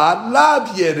Ubad Lav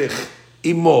Yerich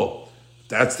Imo. If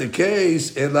that's the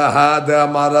case, Elaha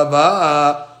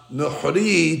Amarava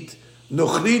Nuchrit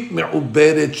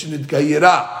Me'uberet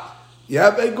Shnitgayira. You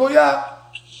have a Goya,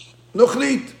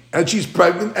 Nuchrit, and she's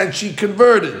pregnant and she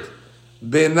converted.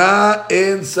 Bena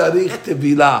en sarich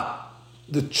tevilah.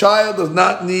 The child does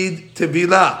not need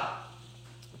tevilah.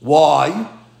 Why?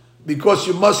 Because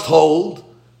you must hold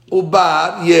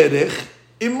ubar yerich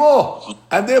imo,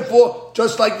 and therefore,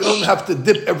 just like you don't have to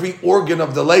dip every organ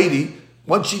of the lady,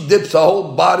 once she dips, her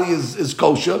whole body is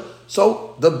kosher.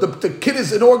 So the kid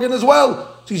is an organ as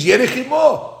well. She's yerich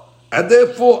imo, and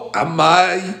therefore,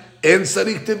 amai en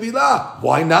sarich tevilah.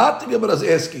 Why not? The Gemara is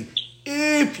asking.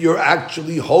 If you're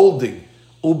actually holding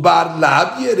Ubar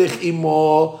Lab Yerich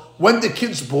Imo, when the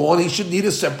kid's born, he should need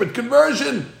a separate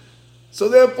conversion. So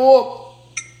therefore,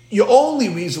 your only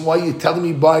reason why you're telling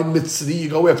me by Mitzri, you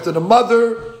go after the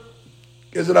mother,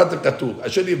 is not the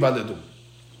Katuv.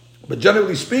 But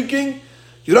generally speaking,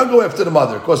 you don't go after the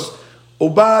mother, because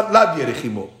Ubar Lab Yerich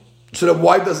Imo. So then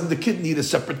why doesn't the kid need a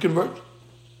separate conversion?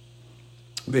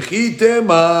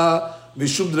 V'chitema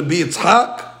Mishum Rabbi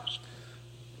Yitzchak.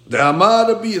 The Amar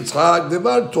Rabbi Yitzchak,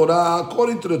 Devar Torah,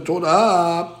 according to the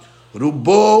Torah,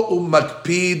 Rubo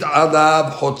umakpid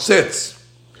alav chotzetz.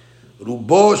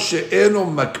 Rubo she'eno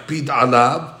makpid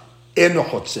alav eno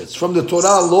chotzetz. From the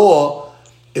Torah law,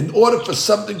 in order for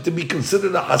something to be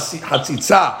considered a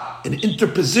hatzitza, an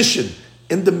interposition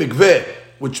in the mikveh,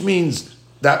 which means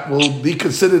that will be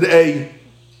considered it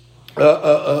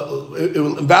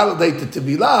will invalidate the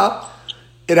tevilah,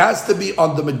 it has to be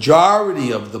on the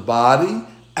majority of the body,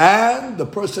 and the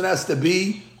person has to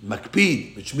be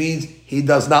makpid, which means he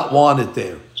does not want it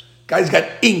there. Guy's got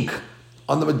ink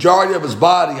on the majority of his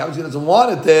body. Obviously, he doesn't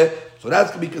want it there, so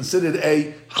that's going to be considered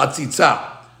a hatzitza.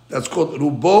 That's called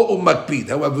rubo makpid.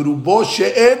 However, rubo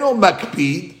she'eno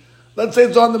makpid, let's say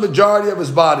it's on the majority of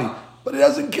his body, but he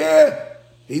doesn't care.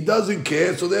 He doesn't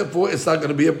care, so therefore it's not going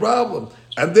to be a problem.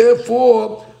 And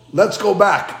therefore, let's go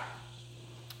back.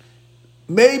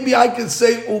 Maybe I can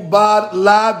say ubar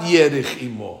lav yerich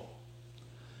imo.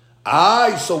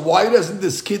 So why doesn't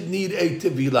this kid need a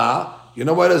tevilah? You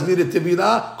know why he doesn't need a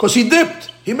tevilah? Because he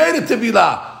dipped. He made a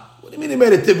tevilah. What do you mean he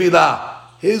made a tevilah?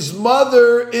 His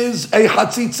mother is a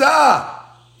hatzitza.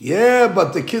 Yeah,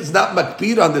 but the kid's not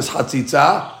makpid on this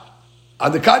hatzitza.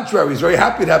 On the contrary, he's very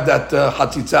happy to have that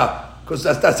hatzitza, because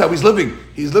that's how he's living.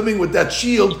 He's living with that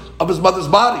shield of his mother's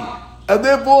body. And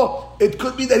therefore, it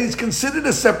could be that he's considered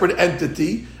a separate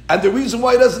entity, and the reason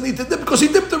why he doesn't need to dip, because he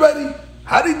dipped already.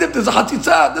 How did he dip? There's a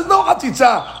hatzitza. There's no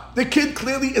hatzitza. The kid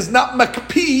clearly is not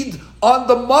makpid on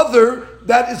the mother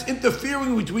that is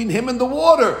interfering between him and the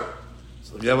water.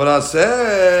 So the Gemara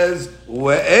says,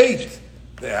 wait.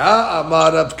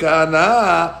 Amar Rav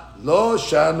Kana lo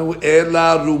shanu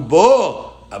ela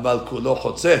rubo amal kulo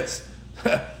chotzetz.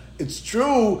 It's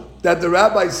true that the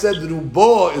rabbi said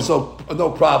rubo is no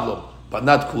problem, but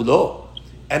not kulo.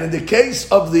 And in the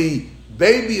case of the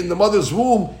baby in the mother's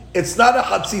womb, it's not a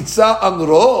hatzitza on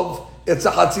rov, it's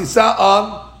a hatzitza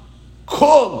on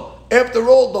kol. After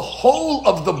all, the whole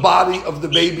of the body of the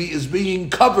baby is being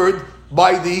covered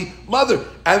by the mother.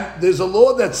 And there's a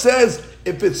law that says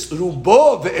if it's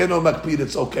rubo ve'eno makpid,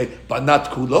 it's okay, but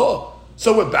not kulo.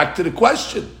 So we're back to the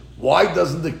question: why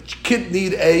doesn't the kid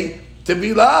need a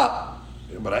tevilah?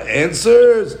 But our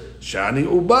answers shani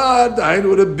ubad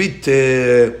ainu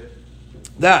rebite.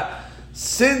 That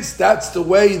since that's the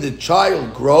way the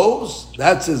child grows,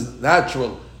 that's his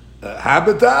natural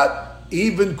habitat.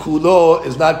 Even kulo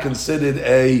is not considered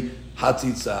a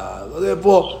hatzitza.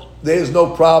 Therefore, there is no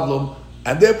problem.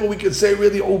 And therefore we can say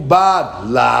really, ubad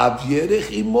lav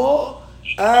yerich imo.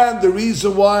 And the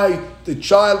reason why the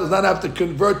child does not have to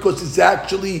convert, because it's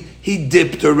actually, he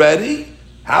dipped already.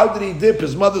 How did he dip?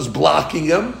 His mother's blocking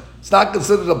him. It's not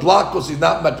considered a block because he's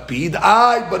not makpid.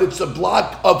 But it's a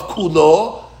block of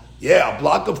kulo. Yeah, a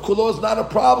block of kulo is not a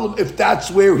problem if that's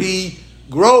where he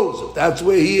grows, if that's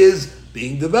where he is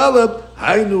being developed,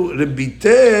 hainu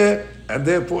rebiteh, and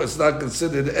therefore it's not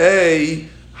considered a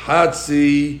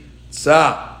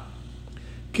hatzitza.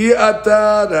 Ki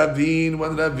ata Ravin,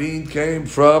 when Ravin came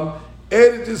from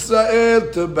Eretz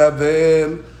Israel to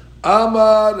Bavel,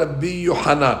 Amar Rabbi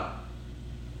Yohanan.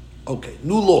 Okay,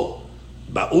 new law.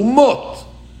 Ba'umot,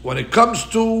 when it comes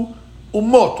to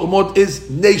umot is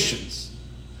nations.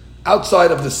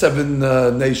 Outside of the 7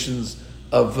 nations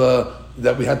of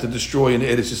that we had to destroy in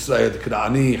Eretz Israel, the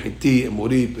Kanaani, Hitti,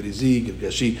 Amori, Perizi,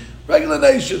 Girgashi, regular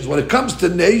nations. When it comes to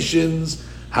nations,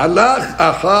 halach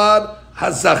achar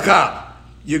hazachar.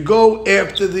 You go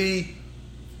after the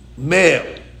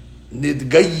male.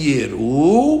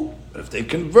 Nidgayiru. If they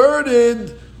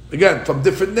converted, again, from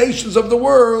different nations of the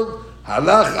world,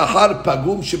 halach achar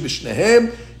pagum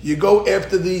shebishnehem. You go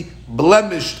after the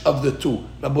blemished of the two.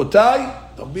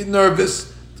 Rabotai, don't be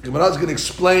nervous. The Gemara is going to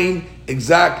explain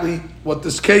exactly what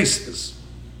this case is.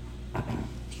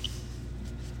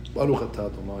 When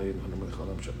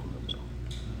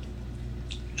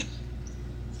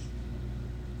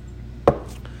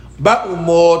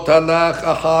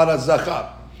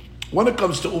it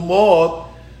comes to umot,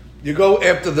 you go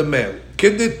after the male.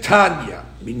 Kedetanya,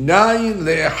 minayin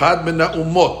le'echad min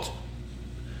umot.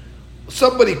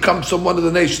 Somebody comes from one of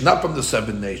the nations, not from the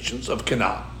 7 nations of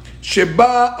Canaan.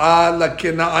 Sheba ala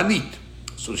Kanaanit.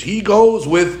 So he goes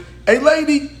with a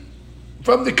lady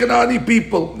from the Canaanite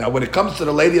people. Now, when it comes to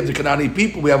the lady of the Canaanite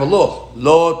people, we have a law.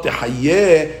 Lo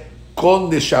tehayeh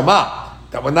kon neshama.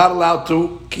 That we're not allowed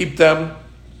to keep them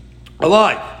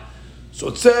alive. So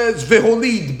it says,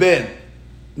 Veholid ben.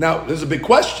 Now, there's a big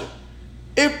question.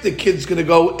 If the kid's going to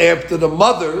go after the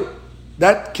mother,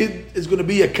 that kid is going to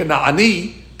be a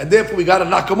Kanaani, and therefore we got to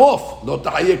knock him off. Lo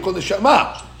ta'ayeh kol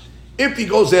neshama. If he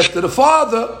goes after the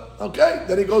father, okay,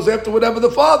 then he goes after whatever the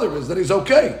father is, then he's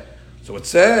okay. So it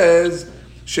says,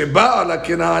 Sheba ala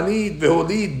Kanaanit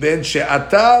veholid ben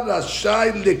she'ata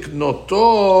rashai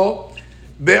liknoto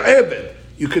be'ebed.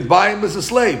 You could buy him as a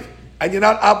slave, and you're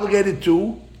not obligated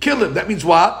to kill him. That means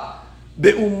what?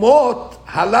 Be'umot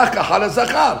halaka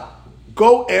halazachar.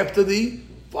 Go after the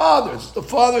fathers. The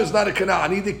father is not a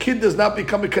Kanaani. The kid does not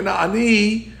become a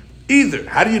Kanaani either.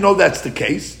 How do you know that's the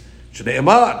case?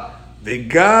 Shne'emar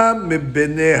v'gam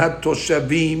mibnei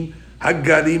hatoshavim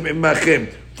hagarim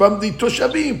imachem. From the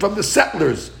toshavim, from the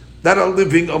settlers that are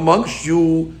living amongst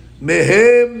you,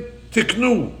 mehem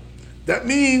tiknu. That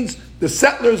means the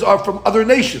settlers are from other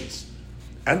nations,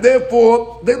 and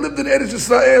therefore they lived in Eretz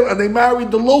Israel and they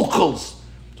married the locals.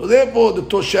 So therefore, the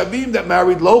toshavim that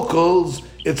married locals,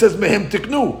 it says mehem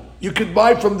tiknu. You could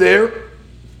buy from their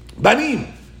banim.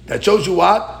 That shows you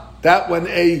what? That when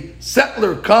a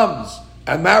settler comes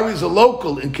and marries a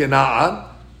local in Canaan,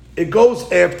 it goes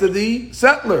after the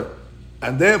settler,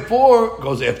 and therefore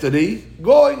goes after the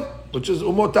goy, which is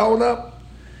umot ha'olam.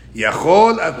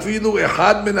 Yachol afilu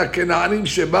echad min ha'kenaanim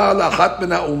sheba la'achat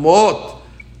min ha'umot.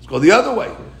 Let's go the other way.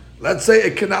 Let's say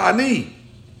a Kanaani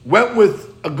went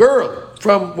with a girl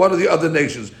from one of the other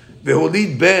nations,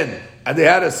 veholid ben, and they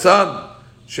had a son.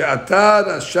 She'ata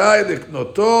rashai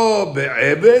liknoto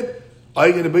be'ebed. Are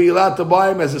you going to be allowed to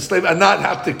buy him as a slave and not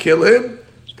have to kill him?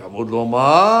 Talmud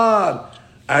lomar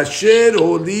asher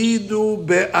holidu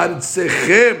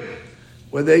be'artzechem,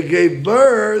 when they gave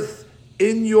birth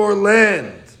in your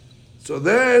land. So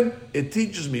then it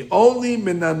teaches me only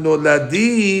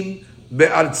minanoladim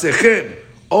be'artzechem,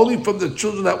 only from the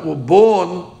children that were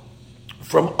born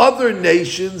from other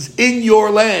nations in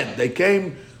your land. They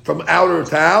came from outer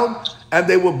town and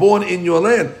they were born in your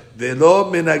land. Velo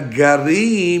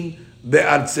minagarim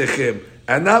be'artzechem,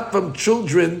 and not from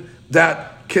children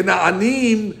that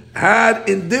Canaanim had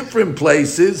in different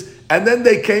places, and then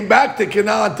they came back to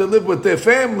Canaan to live with their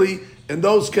family. In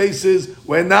those cases,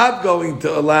 we're not going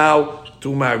to allow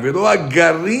to marry. Velo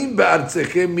agarim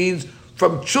be'artzechem means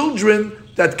from children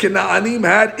that Canaanim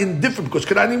had in different, because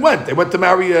Canaanim they went to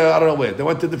marry, I don't know where, they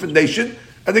went to a different nation,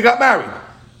 and they got married.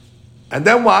 And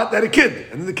then what? They had a kid,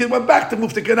 and then the kid went back to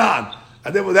move to Canaan.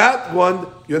 And then with that one,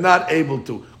 you're not able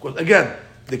to. Because again,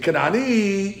 the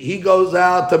Kanaani, he goes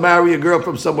out to marry a girl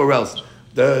from somewhere else.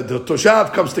 The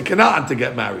Toshav comes to Canaan to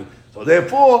get married. So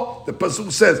therefore, the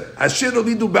Pasuk says, Asher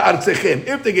olidu be'artzechem.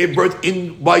 If they gave birth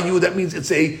in by you, that means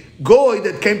it's a goy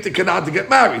that came to Canaan to get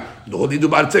married. No olidu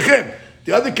be'artzechem.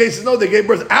 The other cases, no, they gave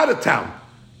birth out of town.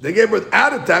 They gave birth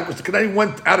out of town because the Canaan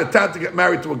went out of town to get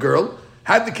married to a girl,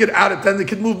 had the kid out of town, the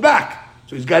kid moved back.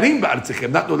 So he's garim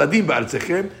ba'artzechem, not noladim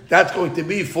ba'artzechem. That's going to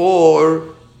be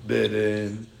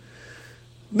forbidden.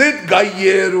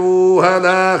 Nitgayeru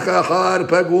halach achar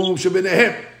pagum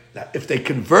shebenehem. Now, if they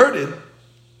converted,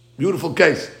 beautiful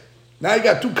case. Now you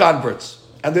got 2 converts,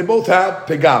 and they both have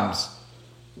pegams.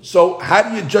 So how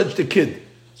do you judge the kid?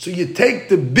 So you take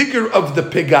the bigger of the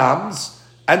pegams,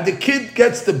 and the kid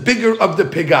gets the bigger of the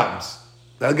pegams.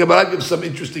 Now, Gemara gives some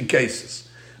interesting cases.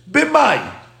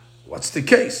 B'mai, what's the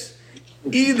case?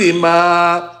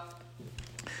 Ilima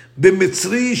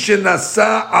b'mitzri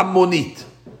shenasa amonit.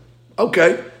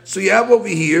 Okay, so you have over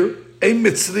here a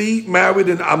Mitzri married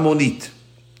an Ammonit.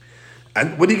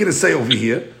 And what are you going to say over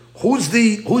here? Who's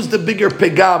the bigger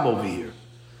pegam over here?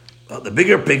 Well, the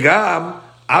bigger pegam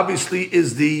obviously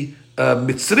is the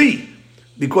Mitzri,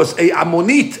 because a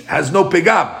Ammonit has no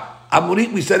pegam.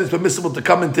 Ammonit, we said, is permissible to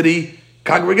come into the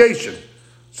congregation.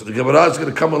 So the Gemara is going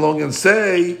to come along and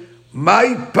say, "My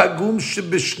pagum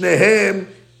shebishnehem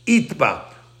itba."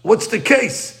 What's the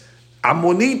case?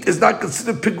 Ammonit is not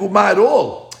considered peguma at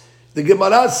all. The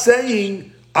Gemara is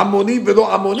saying Ammonit velo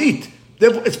Ammonit.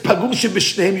 Therefore, it's pagum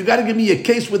shebishnehem. You got to give me a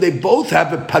case where they both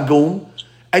have a pagum,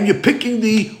 and you're picking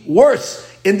the worst.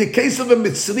 In the case of a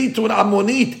Mitzri to an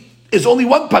Ammonit, is only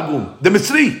one pagum, the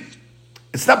Mitzri.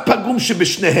 It's not pagum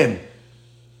shebishnehem.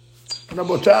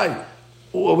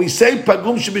 When we say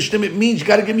pagum shebishnehem, it means you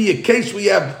got to give me a case where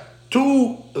you have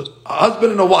two, a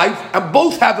husband and a wife, and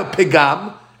both have a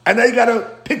pegam, and now you got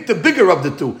to pick the bigger of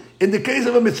the two. In the case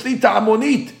of a Mitzri to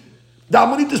Ammonit, the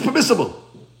Ammonit is permissible.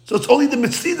 So it's only the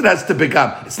Mitzri that has the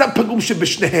pegam. It's not pagum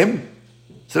shebishnehem.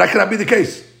 So that cannot be the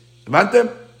case. Imagine?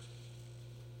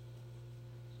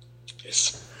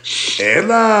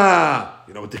 Ela,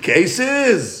 you know what the case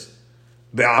is?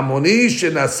 Be'amoni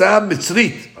shenasa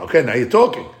mitzrit. Okay, now you're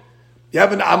talking. You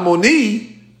have an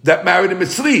Ammoni that married a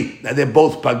Mitzri. Now they're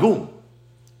both pagum. You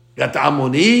got the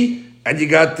Ammoni and you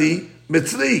got the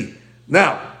Mitzri.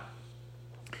 Now,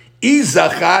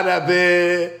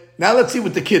 now let's see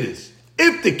what the kid is.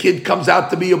 If the kid comes out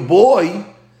to be a boy,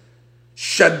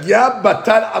 Shadya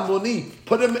batar Ammoni,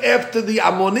 put him after the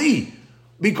Ammoni,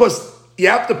 because you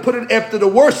have to put it after the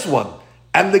worst one.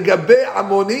 And the Gabe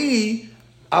Ammoni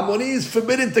is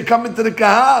forbidden to come into the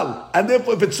Kahal. And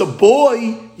therefore, if it's a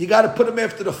boy, you got to put him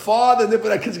after the father, and therefore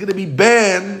that kid's going to be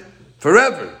banned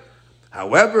forever.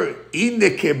 However,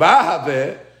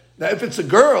 now if it's a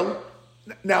girl,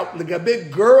 now the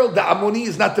Gabe girl, the Ammoni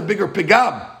is not the bigger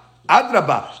pegam.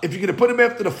 Adraba, if you're going to put him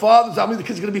after the father, the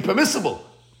kid's going to be permissible.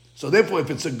 So therefore,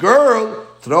 if it's a girl,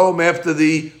 throw him after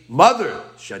the mother.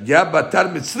 Shadya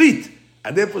batar mitzrit.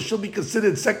 And therefore she'll be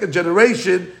considered second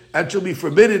generation, and she'll be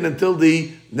forbidden until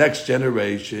the next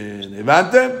generation.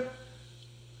 Evante?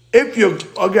 If you,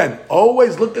 again,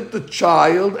 always look at the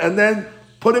child and then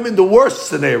put him in the worst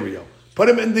scenario. Put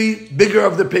him in the bigger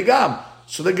of the pegam.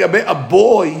 So a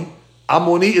boy,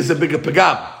 Ammoni is a bigger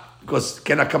pegam, because he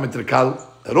cannot come into the kal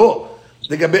at all.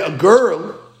 A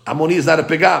girl, Ammoni is not a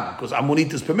pegam, because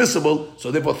Ammonit is permissible,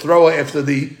 so therefore throw her after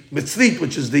the mitzrit,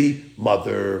 which is the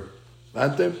mother.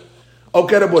 Evante?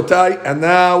 Okay, Rabotai, and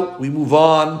now we move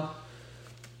on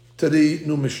to the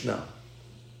new Mishnah.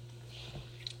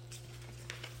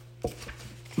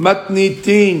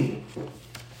 Matnitin,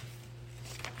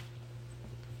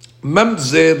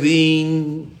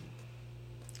 Mamzerin,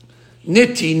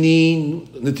 Netinin.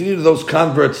 Netinin are those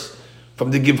converts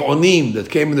from the Giv'onim that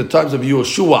came in the times of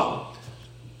Yehoshua.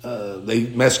 They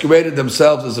masqueraded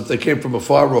themselves as if they came from a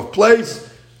far-off place.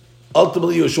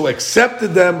 Ultimately, Yehoshua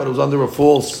accepted them, but it was under a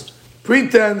false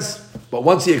pretense. But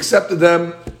once he accepted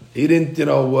them, he didn't,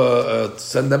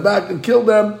 send them back and kill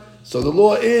them. So the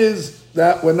law is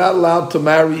that we're not allowed to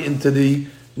marry into the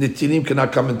Nitinim,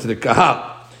 cannot come into the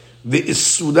Kahal. The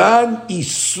Isuran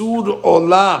Isur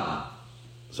Olam.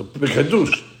 So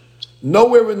B'Kadush.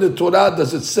 Nowhere in the Torah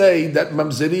does it say that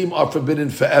Mamzerim are forbidden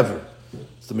forever.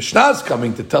 So the Mishnah is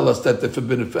coming to tell us that they're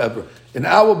forbidden forever. In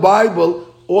our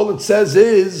Bible, all it says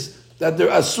is that they're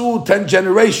Asur 10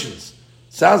 generations.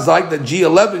 Sounds like that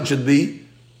G11 should be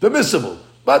permissible.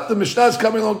 But the Mishnah is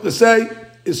coming along to say,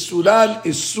 Isuran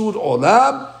Isur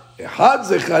Olam, Ehad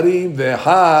Zecharim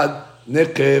Ve'ehad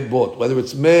Nekebot. Whether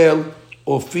it's male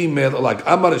or female, like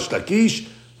Amar Shlakish,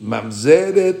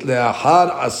 Mamzeret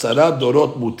Le'ahar Asara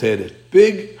Dorot Muteret.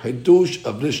 Big Hidush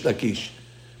of Rish Lakish.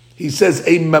 He says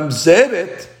a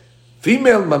Mamzeret,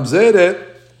 female Mamzeret,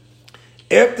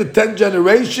 after 10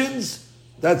 generations,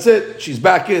 that's it, she's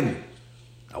back in.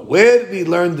 Now, where did he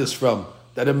learn this from?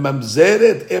 That a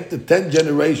mamzeret after 10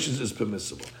 generations is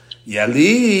permissible.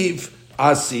 Yaliv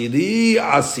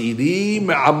asiri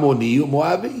me'amoni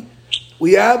u'moavi.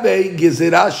 We have a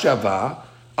gezerah shava,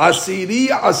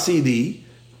 asiri.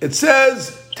 It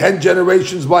says 10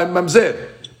 generations by mamzer.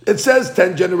 It says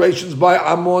 10 generations by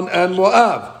Ammon and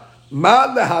Moab. Ma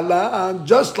lehalan,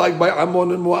 just like by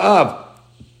Ammon and Moab.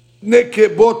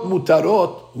 Nekebot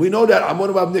mutarot. We know that Ammon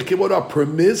and Moab nekebot are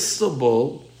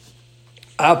permissible.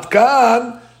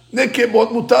 Afkan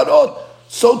nekebot mutarot.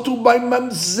 So too by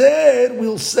mamzer,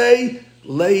 we'll say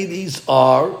ladies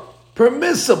are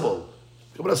permissible.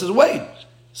 Gemara says, wait,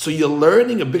 so you're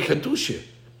learning a big hadush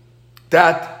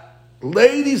that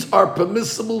ladies are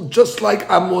permissible just like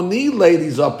Ammoni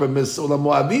ladies are permissible, the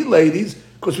Moabi ladies,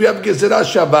 because we have Gezerah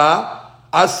Shabbat,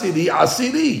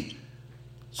 Asiri.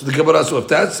 So the Gemara, so if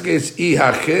that's the case,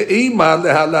 Iman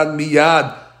lehalan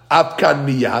miyad, Afkan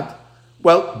miyad.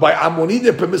 Well, by Ammoni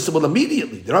they're permissible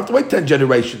immediately. They don't have to wait 10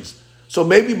 generations. So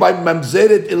maybe by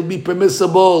Mamzeret it'll be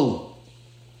permissible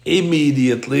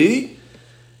immediately.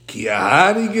 Ki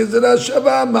ahani Gezerah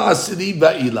Shabbat ma'asiri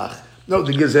va'ilach. No,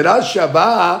 the Gezerah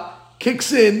Shabbat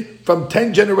kicks in from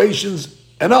 10 generations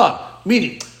and on.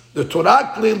 Meaning, the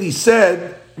Torah clearly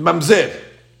said Mamzer.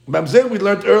 Mamzer we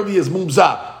learned earlier is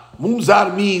Mumzar.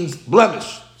 Mumzar means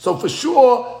blemish. So for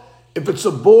sure, if it's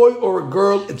a boy or a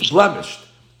girl, it's blemished.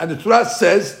 And the Torah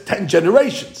says 10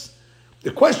 generations.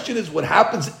 The question is what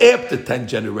happens after 10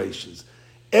 generations.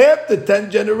 After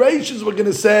 10 generations, we're going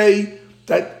to say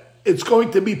that it's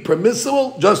going to be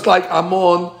permissible, just like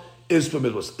Ammon is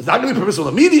permissible. It's not going to be permissible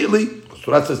immediately, because the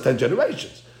Torah says 10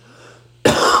 generations.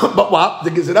 But what?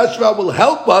 The Gezerah Shabbat will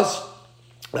help us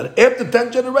that after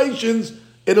 10 generations,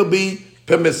 it'll be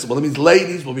permissible. It means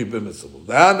ladies will be permissible.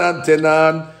 V'anan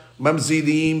tenan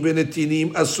mamzirim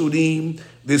v'netinim asurim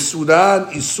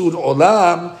v'suran isur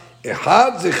olam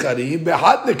ehad zecharim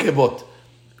v'ehad nekevot.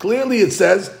 Clearly it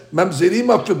says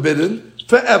mamzirim are forbidden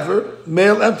forever,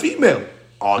 male and female.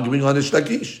 Arguing on Ish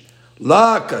Lakish.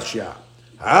 La kashya.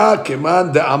 Ha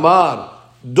keman de amar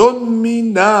don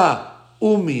mina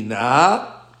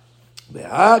umina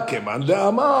ve'ha keman de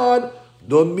amar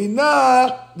Don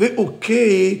mina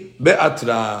ve'ukei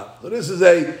be'atra. So this is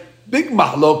a big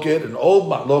mahloket, an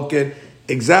old mahloket.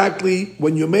 Exactly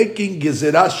when you're making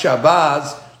Gezerah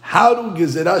Shabaz, how do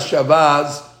Gezerah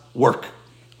Shabaz work?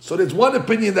 So there's one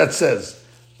opinion that says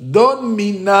Don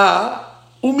mina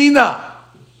umina,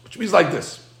 which means like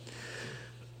this.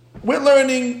 We're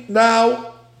learning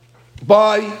now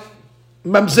by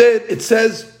Mamzer. It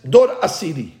says Dor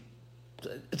Asiri.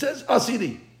 It says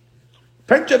Asiri.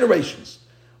 10 generations.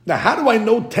 Now, how do I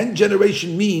know 10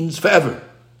 generation means forever?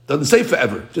 Doesn't say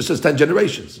forever, it just says 10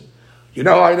 generations. You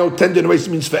know how I know 10 generations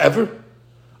means forever?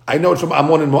 I know it from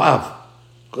Ammon and Moab.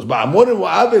 Because by Ammon and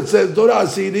Moab it says, Dora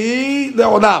Asiri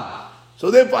Le'olam.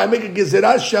 So therefore I make a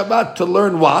Gezerah Shabbat to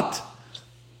learn what?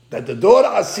 That the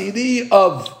Dora Asiri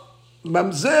of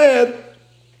Mamzer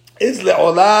is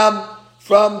Le'olam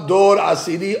from Dora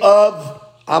Asiri of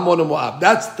Ammon and Moab.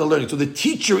 That's the learning. So the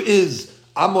teacher is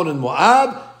Ammon and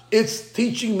Moab, it's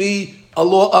teaching me a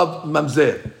law of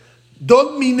Mamzer.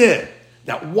 Don mineh.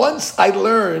 Now, once I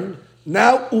learn,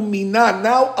 now umina,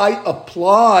 now I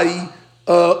apply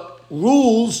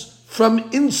rules from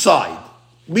inside.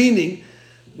 Meaning,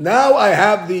 now I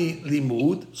have the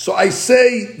limud, so I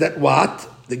say that what?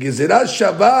 The Gezerah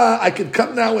Shabbat, I can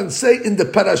come now and say in the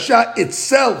parasha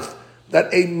itself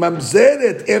that a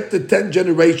mamzeret after 10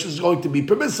 generations is going to be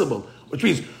permissible. Which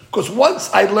means, because once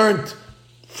I learned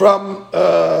from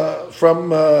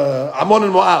Ammon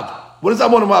and Moab. What does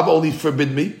Ammon and Moab only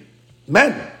forbid me?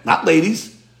 Men, not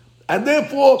ladies. And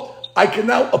therefore, I can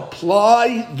now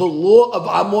apply the law of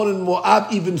Ammon and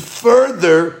Moab even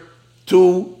further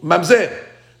to Mamzer.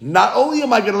 Not only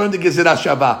am I going to learn the Gezerah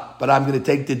Shabbat, but I'm going to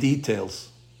take the details.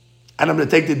 And I'm going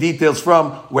to take the details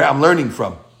from where I'm learning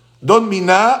from. Don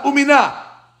mina umina.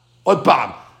 Od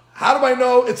pa'am. How do I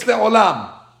know it's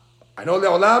le'olam? I know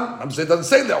le'olam. Mamzer doesn't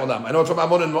say le'olam. I know it from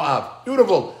Ammon and Moab.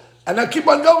 Beautiful. And I keep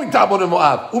on going to Ammon and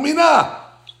Moab. Umina.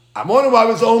 Ammon and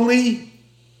Moab is only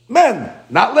men,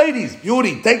 not ladies.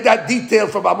 Beauty. Take that detail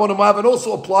from Ammon and Moab and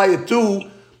also apply it to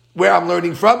where I'm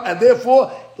learning from. And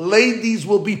therefore, ladies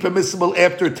will be permissible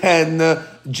after 10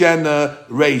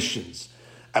 generations.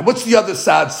 And what's the other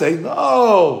side say?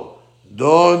 No.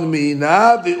 Don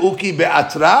mina ve'uki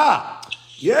be'atra.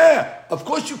 Yeah, of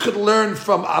course you could learn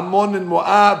from Ammon and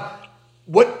Moab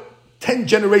what 10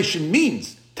 generation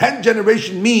means. 10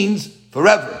 generation means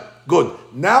forever. Good.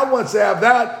 Now once I have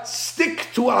that, stick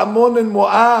to Ammon and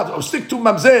Moab, or stick to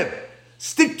Mamzer.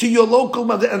 Stick to your local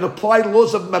Mamzer and apply the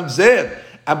laws of Mamzer.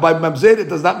 And by Mamzer, it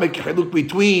does not make a haluk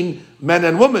between men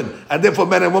and women. And therefore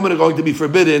men and women are going to be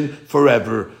forbidden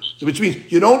forever. So which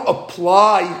means you don't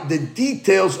apply the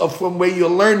details of from where you're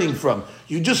learning from.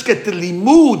 You just get the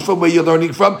limud from where you're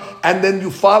learning from, and then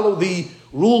you follow the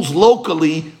rules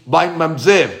locally by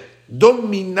Mamzer. Don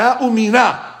mina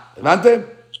umina.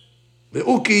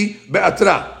 Uki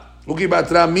be'atra. Uki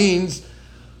be'atra means,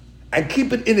 and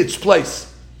keep it in its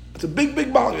place. It's a big,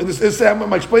 big ball.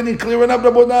 Am I explaining clear enough,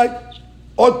 Rabbonai?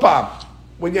 Od pam.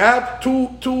 when you have two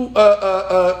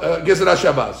Gezerah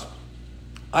Shabazz,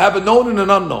 I have a known and an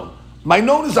unknown. My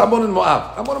known is Ammon and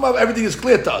Moab. Ammon and Moab, everything is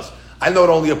clear to us. I know it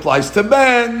only applies to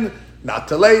men, not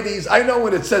to ladies. I know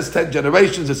when it says 10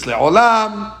 generations, it's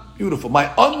le'olam. Beautiful.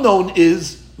 My unknown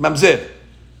is mamzer.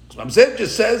 Mamzer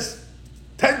just says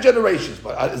 10 generations.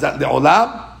 But is that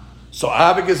le'olam? So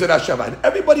I have a Gezerah Shabbat. And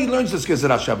everybody learns this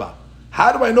Gezerah Shabbat.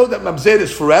 How do I know that mamzer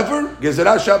is forever?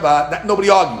 Gezerah Shabbat, that nobody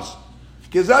argues.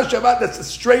 Gezerah Shabbat, that's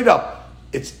straight up.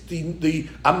 It's the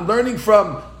I'm learning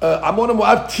from Ammon and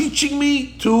Moab teaching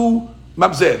me to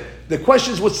mamzer. The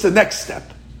question is, what's the next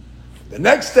step? The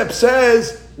next step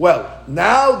says, well,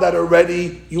 now that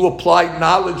already you applied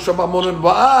knowledge from Ammon and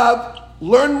Moab,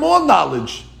 learn more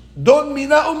knowledge. Don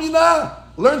mina umina.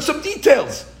 Learn some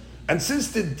details. And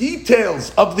since the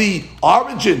details of the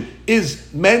origin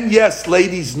is men yes,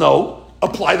 ladies no,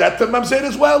 apply that to mamzer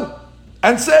as well.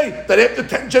 And say that after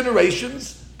 10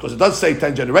 generations, because it does say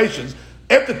 10 generations,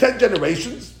 after 10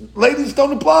 generations, ladies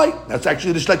don't apply. That's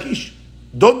actually the Shlakish.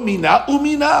 Don mina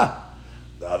umina.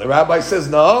 The other rabbi says,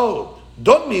 no.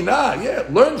 Don mina, yeah.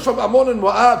 Learn from Ammon and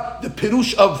Moab the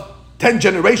pirush of 10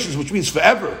 generations, which means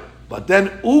forever. But then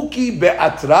uki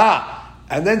be'atra,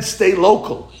 and then stay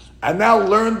local. And now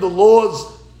learn the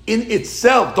laws in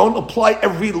itself. Don't apply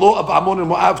every law of Ammon and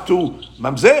Moab to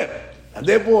mamzer. And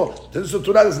therefore, since the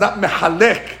Torah is not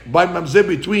mehalek by mamzer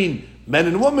between men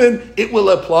and women, it will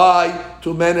apply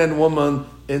to men and women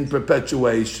in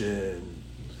perpetuation.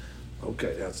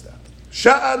 Okay, that's that.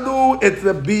 Sha'alu et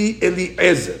Rabbi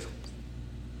Eliezer.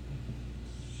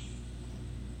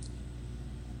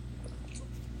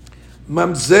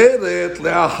 Mamzeret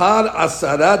le'achar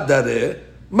asara dareh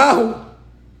mahu.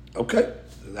 Okay,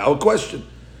 now a question.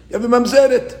 You have a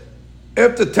mamzeret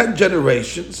after 10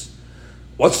 generations.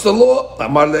 What's the law?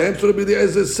 Amar le'em, so Rabbi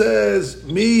Eliezer says,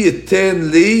 Mi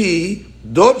yiten li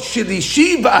dor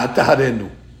shelishi v'ataharenu.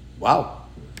 Wow.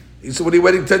 He said, what are you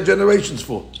waiting 10 generations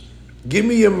for? Give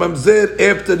me a mamzer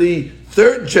after the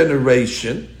 3rd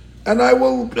generation, and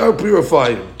I'll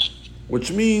purify him.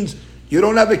 Which means you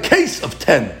don't have a case of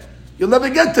 10. You'll never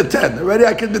get to 10. Already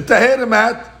I can taher him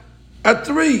at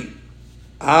 3.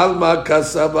 Alma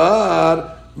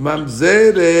kasavar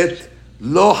mamzeret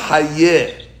lo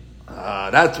hayeh.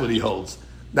 That's what he holds.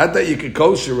 Not that you can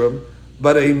kosher him,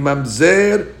 but a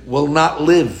mamzer will not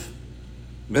live.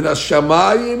 Min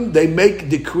hashamayim, they make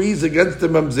decrees against the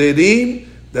mamzerim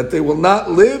that they will not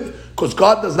live because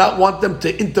God does not want them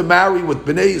to intermarry with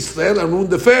Bnei Yisrael and ruin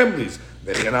the families.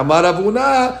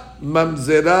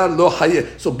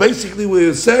 So basically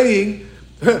we're saying,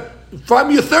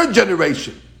 from your 3rd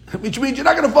generation, which means you're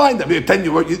not going to find them. You think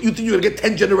you're going to get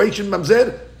 10 generation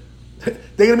mamzer?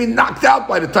 They're going to be knocked out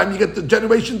by the time you get to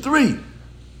generation 3.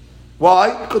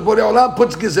 Why? Because Borei Olam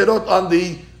puts gezerot on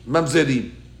the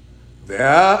mamzerim.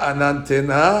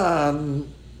 Ve'anantenan.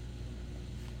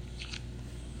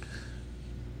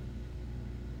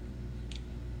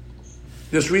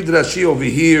 Just read Rashi over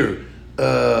here.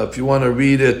 If you want to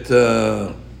read it,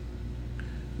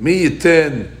 Mi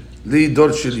yiten li dor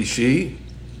shelishi.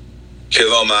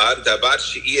 Kelomar davar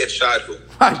she'i efshar hu.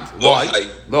 Right. Why?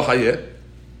 Lo hayeh.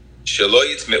 Shelo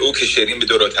yitmeu kesherim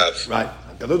b'dorotav. Right.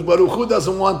 Kadosh Baruch Hu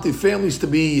doesn't want the families to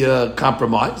be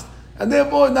compromised, and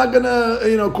therefore not going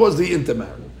to, cause the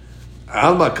intermarriage.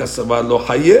 Alma kasavar lo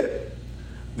hayeh.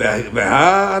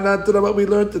 What we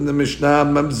learned in the Mishnah,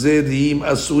 mamzerim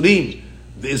asurim.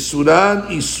 The isuran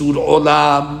isur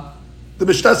olam. The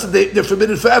Mishnah said they're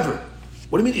forbidden forever.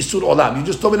 What do you mean isur olam? You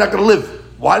just told me not going to live.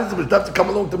 Why does the Mishnah have to come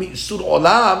along to me isur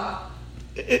olam?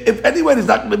 If anyway, there's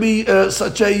not going to be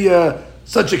such a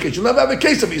case. You'll never have a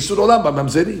case of isur olam by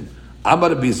mamzerim.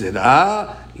 Amar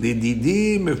bizera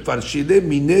lididi mefarshile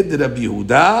mined Rabbi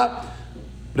Yehuda.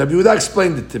 Rabbi Yehuda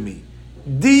explained it to me.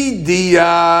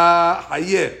 Didiya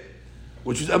hayeh,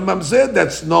 which is a mamzer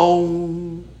that's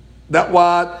known that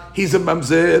what he's a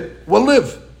mamzer will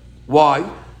live. Why?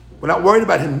 We're not worried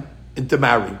about him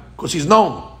intermarrying because he's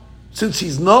known. Since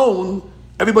he's known,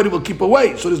 everybody will keep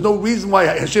away. So there's no reason why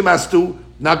Hashem has to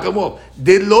knock him off.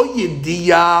 De lo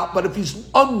yediya, but if he's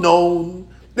unknown,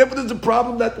 therefore there's a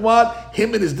problem that what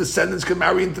him and his descendants can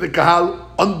marry into the kahal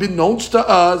unbeknownst to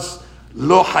us.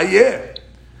 Lo hayeh.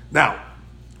 Now,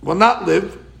 will not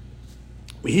live.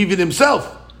 He even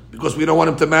himself, because we don't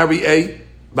want him to marry a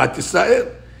Bat Yisrael.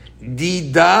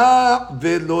 Dida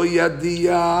velo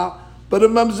yadiya. But a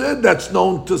mamzer that's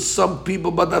known to some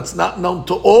people, but that's not known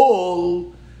to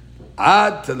all.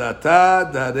 Ad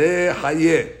telata dare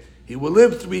hayeh. He will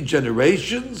live 3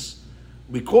 generations,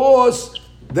 because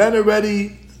then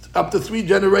already up to 3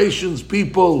 generations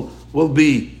people will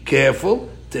be careful.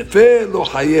 Tefer lo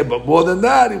hayeh. But more than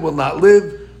that, he will not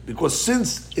live. Because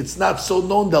since it's not so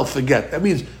known, they'll forget. That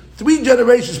means 3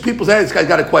 generations, people say, hey, this guy's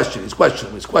got a question. It's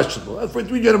questionable. For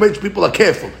 3 generations, people are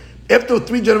careful. After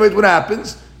 3 generations, what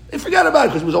happens? They forget about it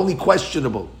because it was only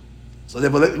questionable. So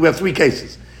therefore, we have 3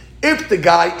 cases. If the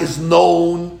guy is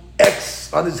known,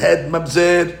 X on his head,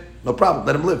 mamzer, no problem,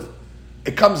 let him live.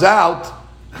 It comes out,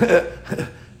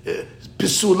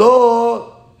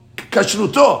 pisulo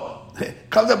kashruto.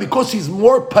 Comes out because he's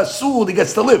more pasul, he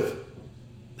gets to live.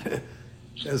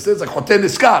 It says like choten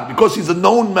iskar, because he's a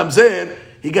known mamzer,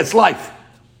 he gets life.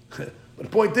 But the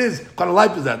point is, what kind of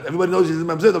life is that? Everybody knows he's a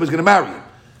mamzer, nobody's going to marry him.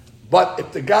 But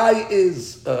if the guy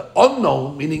is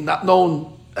unknown, meaning not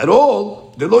known at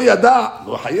all, the lo yada,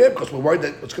 lo hayeb, because we're worried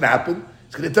that what's going to happen,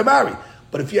 he's going to intermarry.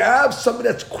 But if you have somebody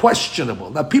that's questionable,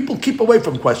 now people keep away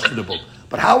from questionable,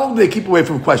 but how long do they keep away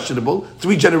from questionable?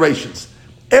 3 generations.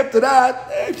 After that,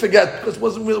 they forget, because it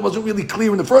wasn't really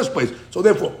clear in the first place. So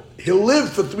therefore, he'll live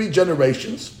for 3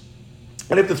 generations,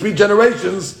 and after 3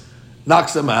 generations,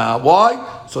 knocks them out.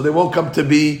 Why? So they won't come to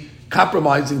be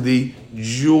compromising the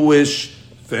Jewish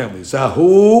family.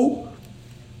 Zahu,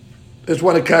 just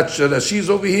want to catch Rashi's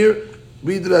over here.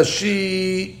 Read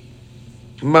Rashi,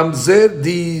 Mamzer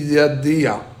di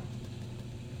Yadia.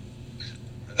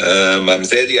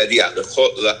 Mamzer di Yadia,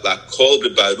 l'kol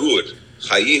bebarur.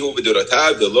 חייהו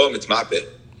בדורותיו ולא מתמעפה.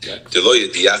 דלא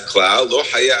ידיע כלל, לא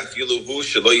חיה אפילו הוא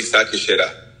שלא יישא כשרה.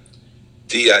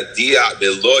 דיע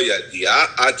ולא ידיע,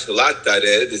 עד תלת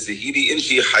דרה, דזהירי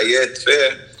אינשי חיה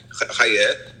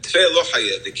תפה לא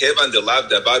חיה, דכיוון דלאו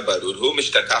דבר ברור, הוא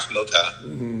משתכח מלתה.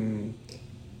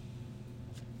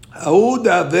 ההוא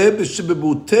דהווה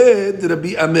בשבבותה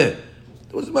דרבי עמה.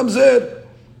 It was mamzer.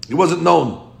 He wasn't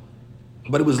known,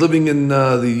 but he was living in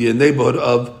the neighborhood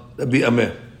of Rabbi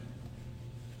Ameh.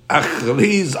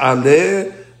 Achriz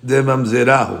aleh de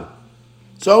mamzerahu.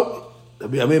 So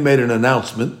Rabbi Amir made an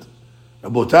announcement.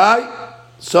 Rabotai,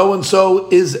 so and so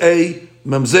is a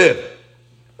mamzer.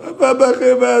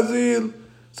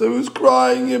 So he was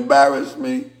crying, he embarrassed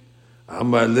me.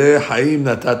 Amar le haim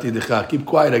natati lecha. Keep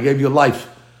quiet, I gave you life.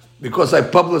 Because I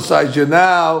publicized you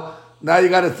now you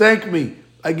got to thank me.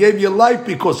 I gave you life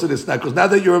because of this now. Because now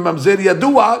that you're a mamzer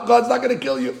yadua, God's not going to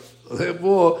kill you.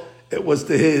 Therefore, it was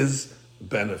to his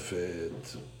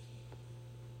benefit.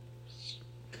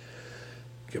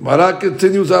 Gemara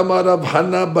continues, Amar Rav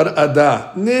Hana bar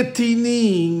Ada.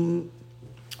 Netinim.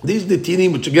 These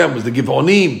netinim, which again was the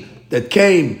Givonim that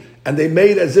came and they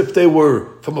made as if they were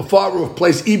from a far off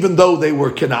place, even though they were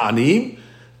Canaanim,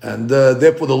 and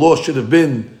therefore the law should have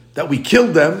been that we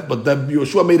killed them, but then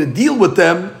Yeshua made a deal with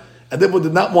them, and therefore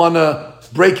did not want to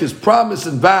break his promise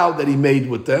and vow that he made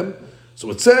with them.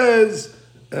 So it says,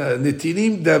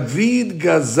 Netinim David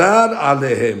Gazar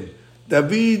Alehem.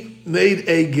 David made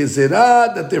a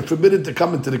gezerah that they're forbidden to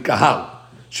come into the kahal.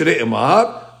 Shrei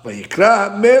Emar,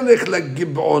 Vayikra Melech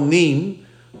LaGib'onim,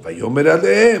 Vayomer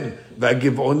Alehem,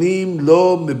 VaGib'onim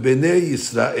lo mebnei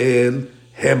Yisrael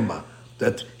hema.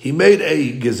 That he made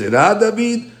a gezerah,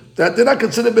 David, that they're not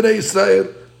considered bnei Yisrael,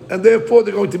 and therefore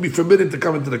they're going to be forbidden to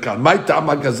come into the kahal. My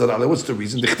ta'ama Gazar. What's the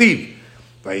reason? Dichtiv.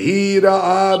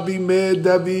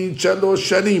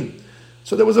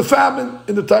 So there was a famine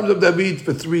in the times of David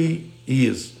for 3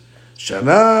 years.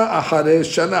 Shana achare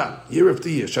shana, year after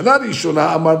year. Shana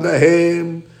rishona amar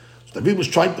lahem. So David was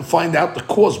trying to find out the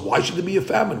cause. Why should there be a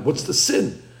famine? What's the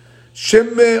sin?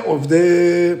 Shemme of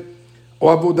the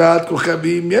avodat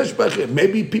kochavim yesh bachem.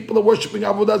 Maybe people are worshiping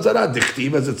avodat zarah.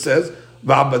 Dichtiv, as it says,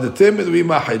 va'abadetem elohim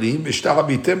acharim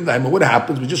v'shtachavitem lahem. What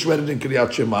happens? We just read it in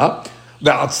Kriyat Shema.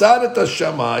 Ve'atzar et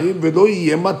hashamayim ve'lo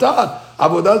yiyeh matar.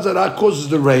 Avodah zarah causes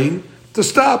the rain to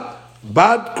stop.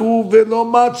 Badku ve'lo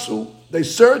matzu. They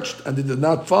searched and they did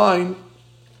not find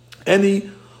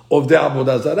any of the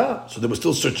avodah zarah. So they were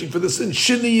still searching for the sin.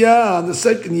 Shiniyah, on the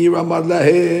 2nd year, amar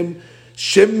lahem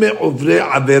shemme ovre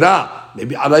avera.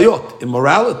 Maybe arayot,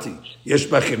 immorality. Yesh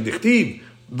bachem dichtiv.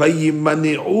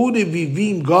 Vayimane'u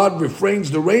revivim. God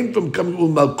refrains the rain from coming.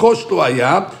 U'malkosh lo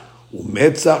hayah.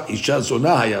 Umetzach isha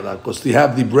zonah, because they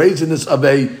have the brazenness of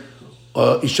a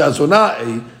isha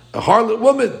zonah, a harlot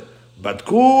woman.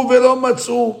 Batku velo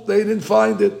matzu, they didn't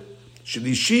find it.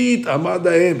 Shlishit amar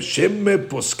lahem shemme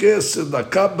poskei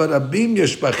tzedakah barabim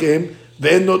yesh bachem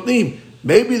ve'en notnim.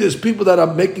 Maybe there's people that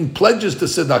are making pledges to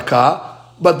tzedakah,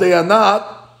 but they are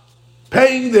not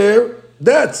paying their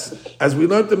debts. As we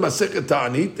learned in Masechet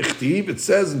Ta'anit, it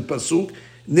says in pasuk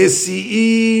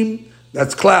nesiim,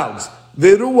 that's clouds.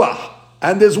 Veruach,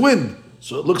 and there's wind,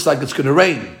 so it looks like it's going to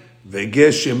rain.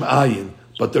 Vegeshim ayin,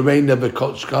 but the rain never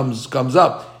comes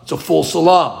up. It's a false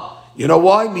alarm. You know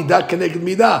why? Midah keneged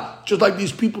midah. Just like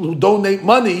these people who donate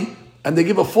money and they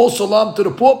give a false alarm to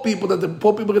the poor people that the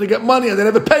poor people are going to get money and they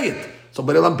never pay it. So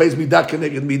Borei Olam pays midah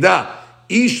keneged midah.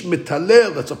 Ish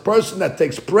mitalel, that's a person that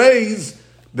takes praise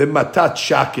b'matat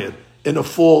shaker, in a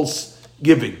false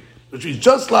giving, which is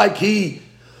just like he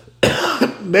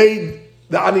made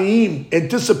the aniyim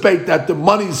anticipate that the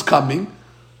money's coming,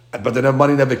 but the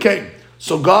money never came.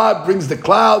 So God brings the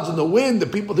clouds and the wind. The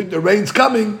people think the rain's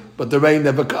coming, but the rain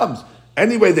never comes.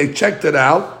 Anyway, they checked it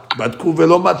out, batku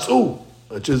velo matzu,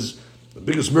 which is the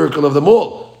biggest miracle of them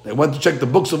all. They went to check the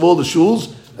books of all the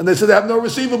shuls, and they said they have no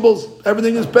receivables.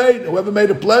 Everything is paid. Whoever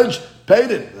made a pledge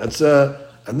paid it. That's a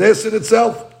nes in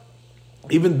itself.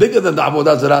 Even bigger than the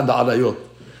Avodah Zarah and the Arayot.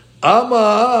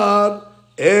 Amar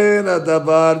en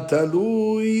adavar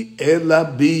talui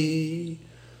elabi.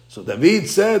 So David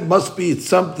said, must be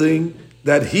something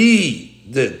that he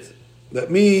did. That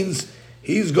means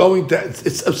he's going to,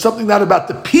 it's something not about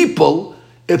the people,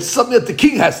 it's something that the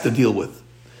king has to deal with.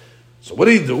 So what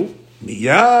did he do?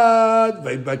 Miyad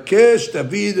vaybakesh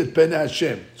David et pen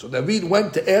Hashem. So David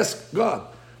went to ask God,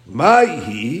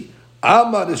 Maihi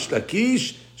amar Rish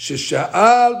Lakish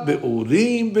shesha'al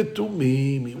be'urim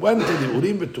v'tumim. He went to the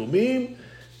Urim v'tumim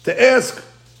to ask,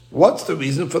 what's the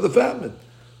reason for the famine?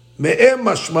 Me'em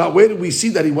mashma, where do we see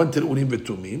that he went to the Urim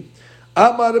v'tumim?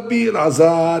 Amar Rabbi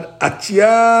Elazar,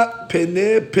 atya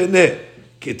pene pene.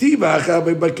 Ketiv acha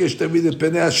v'bakesh David et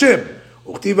pene Hashem.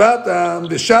 וכתיב האדם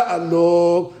ושאל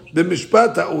לו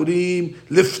במשפט האורים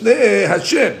לפני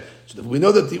Hashem. So we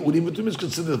know that the Urim v'Tumim is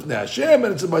considered לפני Hashem,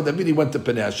 and it's by David he went to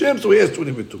Pnei Hashem, so he asked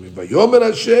Urim v'Tumim. Vayomer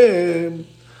Hashem.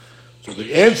 So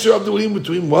the answer of the Urim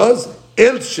v'Tumim was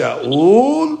El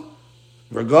Shaul,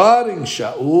 regarding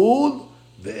Shaul,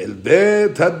 ve'el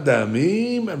bet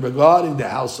hadamim, and regarding the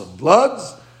house of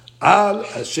bloods, al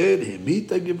asher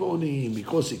himita Givonim,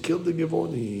 because he killed the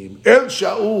Givonim. El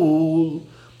Shaul.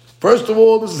 First of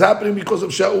all, this is happening because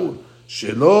of Shaul.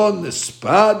 Shelo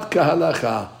nispad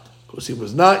kahalacha, because he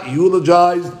was not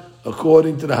eulogized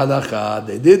according to the halacha.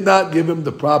 They did not give him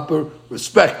the proper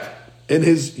respect in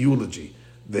his eulogy.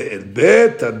 Ve'el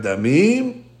bet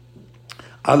hadamim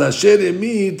al asher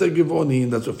himita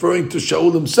Givonim. That's referring to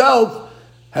Shaul himself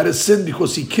had a sin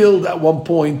because he killed at one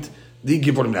point the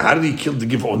Givonim. Now, how did he kill the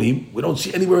Givonim? We don't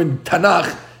see anywhere in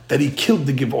Tanakh that he killed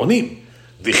the Givonim.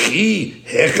 V'chi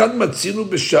hechad matzilu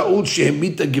b'Shaul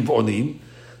shehemita Givonim.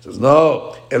 Says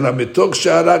no. Ela metok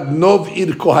sheharag nov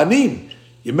ir kohanim.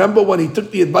 You remember when he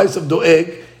took the advice of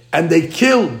Doeg and they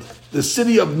killed the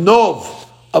city of Nov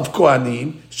of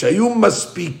Kohanim? Shayu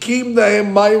maspikim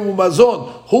lahem mayim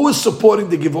u'mazon. Who was supporting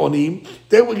the Givonim?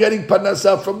 They were getting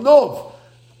parnasah from Nov.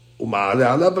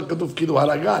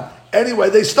 Anyway,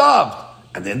 they starved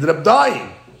and they ended up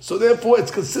dying. So therefore,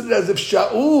 it's considered as if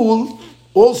Shaul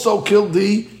also killed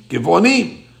the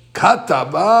Givonim.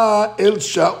 Kataba el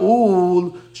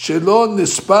Shaul shelo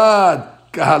nispad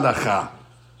kahalacha.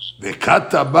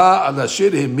 Vekataba al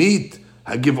asher hemit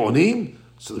hagivonim.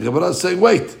 So the Gemara is saying,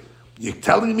 wait, you're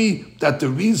telling me that the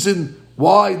reason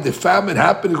why the famine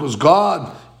happened because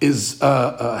God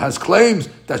has claims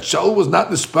that Shaul was not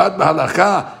nispad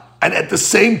bahalacha, and at the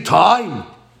same time,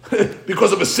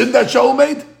 because of a sin that Shaul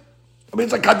made? I mean,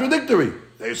 it's like contradictory.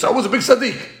 Shaul was a big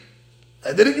tzaddik,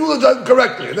 and they didn't eulogize him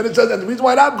correctly. And then it says, and the reason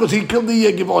why it happened, because he killed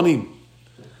the Givonim.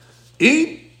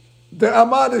 The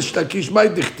Amar Rish Lakish Mai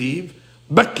Dichtiv,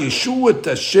 Bakishu et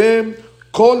Hashem,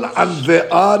 Kol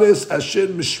Anve Ares Asher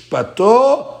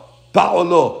Mishpato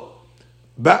Pa'olo.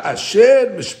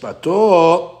 Ba'asher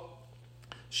Mishpato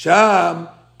Sham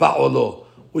Pa'olo.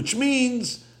 Which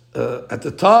means, at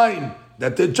the time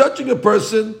that they're judging a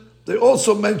person, they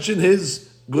also mention his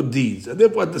good deeds. And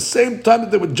therefore, at the same time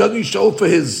that they were judging Shaul for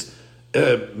his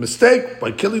mistake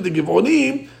by killing the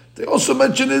Givonim, they also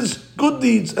mention his good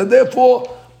deeds. And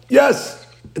therefore, yes,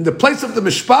 in the place of the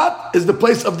Mishpat is the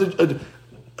place of the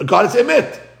God is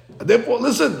Emet. And therefore,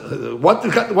 listen, one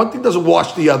thing doesn't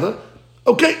wash the other.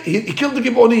 Okay, he killed the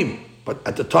Givonim, but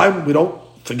at the time we don't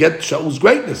forget Shaul's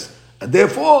greatness. And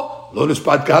therefore, Lo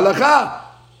Nishpat Kahalacha.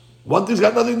 One thing's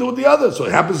got nothing to do with the other, so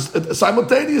it happens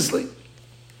simultaneously.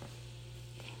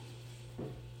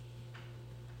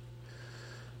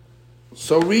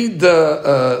 So read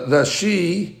the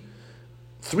Rashi,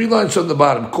 3 lines from the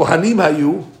bottom. Kohanim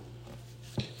hayu.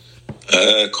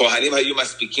 כהנים היו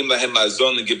מספיקים להם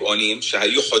מזון לגבעונים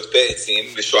שהיו חוטבי עצים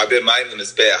ושועבי מים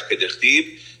למזבח כדכתיב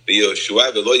ויהושע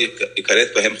ולא יכרת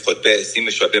בהם חוטבי עצים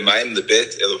ושועבי מים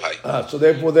לבית אלוהי. So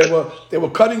therefore they were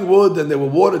cutting wood and they were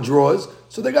water drawers,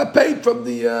 so they got paid from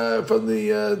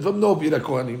Novi the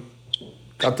Kohanim.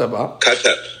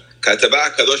 כתבה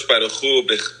הקדוש ברוך הוא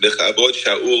בכבוד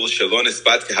שאול שלא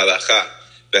נספד כהלכה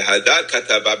בהדר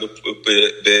כתבה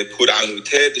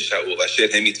בפורענותה דשאול אשר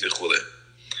המית וכולי.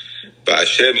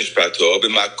 באשר משפטו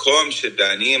במקום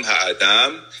שדנים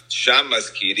האדם שם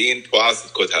מזכירים פועל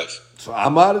צדקותיו. So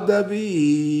Amar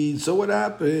David, so what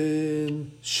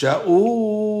happened?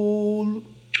 Shaul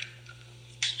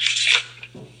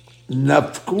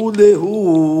nafku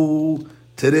lehu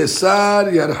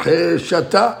teresar yarche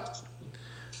shata.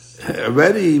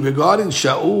 Already regarding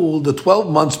Shaul, the 12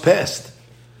 months passed.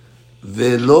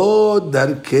 Velo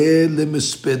darke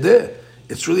lemispedeh.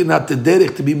 It's really not the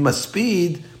derech to be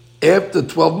maspid after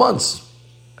 12 months.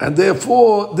 And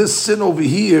therefore, this sin over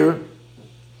here,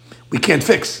 we can't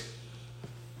fix.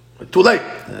 Too late.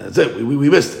 That's it. We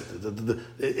missed it.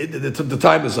 The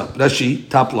time is up. Rashi,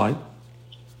 top line.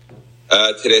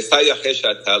 תרסה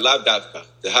יחשת לאו דווקא,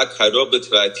 דהה קרוב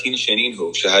ל-30 שנים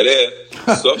הוא, שהרי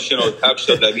סוף שנותיו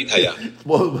של דוד היה.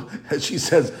 Well, she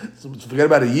says, forget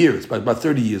about a year, it's about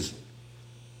 30 years.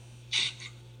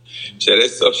 שהרי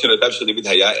סוף שנותיו של דוד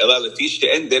היה, אלא לפי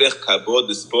שאין דרך כבוד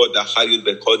לספור דאחר י'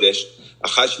 בקודש,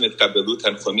 אחר שנתקבלו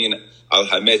תנחומים על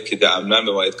המת כדאמנם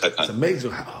במועד קטן. It's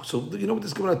amazing. So you know what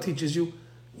this Gemara teaches you?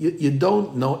 You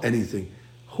don't know anything.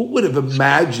 Who would have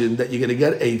imagined that you're going to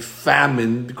get a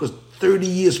famine because 30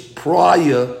 years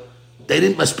prior, they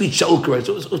didn't must speak Shaul correct.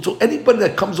 So anybody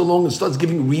that comes along and starts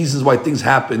giving reasons why things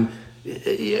happen,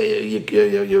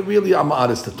 you're really, I'm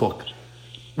honest to talk.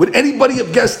 Would anybody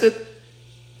have guessed it?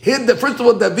 First of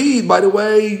all, David, by the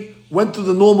way, went through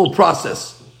the normal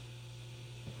process.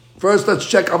 First, let's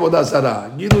check Avodah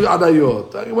Zarah. Gilu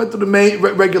Adayot. He went to the main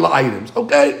regular items.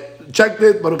 Okay, checked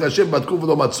it. Baruch Hashem, Batku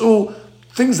V'lo Matzu.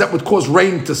 Things that would cause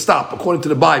rain to stop, according to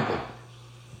the Bible.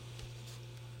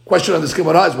 Question on this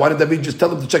Gemara is, why did David just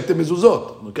tell him to check the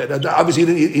mezuzot? Okay, obviously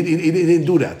he didn't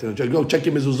do that. Go check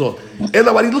your mezuzot.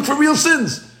 Ela, he looked for real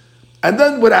sins. And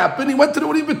then what happened? He went to the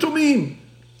Urim V'Tumim.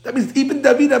 That means even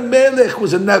David HaMelech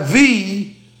was a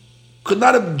Navi, could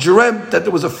not have dreamt that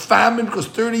there was a famine because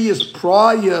 30 years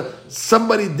prior,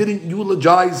 somebody didn't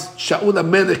eulogize Shaul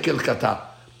HaMelech El Kata.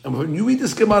 And when you read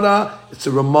this Gemara, it's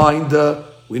a reminder,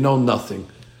 we know nothing.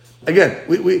 Again,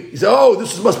 we say, oh,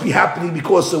 this must be happening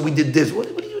because we did this.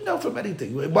 What do you know from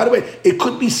anything? By the way, it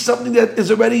could be something that is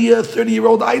already a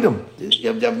 30-year-old item.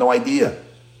 You have no idea.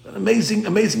 An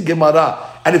amazing Gemara.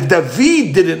 And if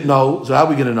David didn't know, so how are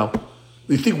we going to know?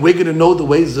 We think we're going to know the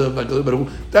ways of...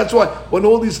 That's why when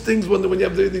all these things, when you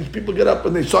have these people get up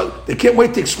and they can't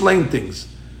wait to explain things.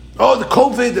 Oh, the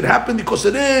COVID, it happened because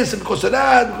of this and because of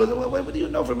that. What do you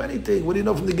know from anything? What do you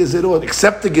know from the Gezerah?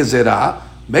 Except the Gezerah,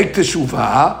 make the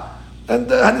Shuvah, and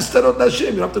Hanistarot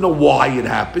Nashim. You don't have to know why it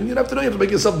happened. You don't have to know, you have to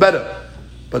make yourself better.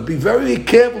 But be very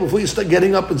careful before you start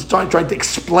getting up and trying to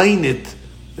explain it.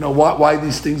 You know, why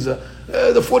these things are...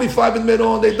 the 45 in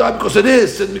Meron, they died because of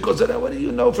this and because of that. What do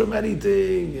you know from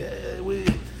anything?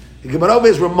 The Gemara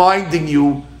is reminding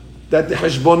you that the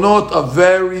Heshbonot are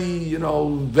very,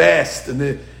 vast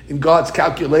in God's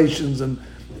calculations, and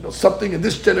something in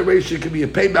this generation can be a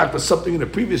payback for something in the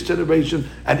previous generation,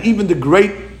 and even the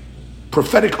great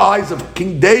prophetic eyes of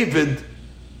King David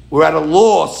were at a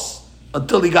loss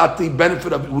until he got the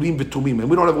benefit of Urim V'Tumim, and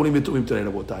we don't have Urim V'Tumim today in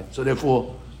our time. So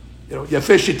therefore, so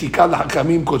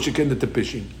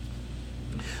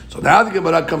now the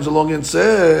Gemara comes along and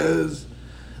says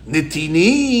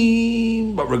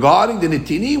Nitinim, but regarding the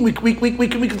Nitinim,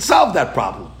 we can solve that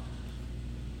problem.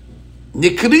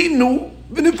 Nikrinu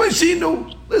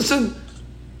v'nifashinu. Listen,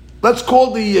 let's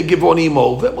call the Givonim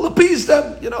over. We'll appease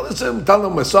them. Listen, tell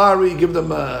them we're sorry. Give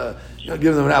them an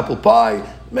apple pie.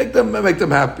 Make them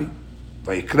happy.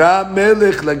 Vayikra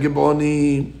melech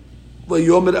laGivonim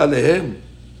vayomer alehem.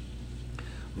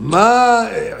 מה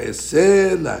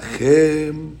אעשה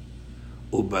לכם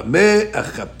ובמה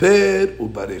אכפר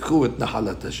וברכו את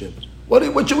נחלת השם. What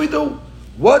should we do?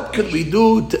 What could we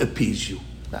do to appease you?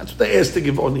 That's what they asked the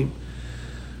Givonim.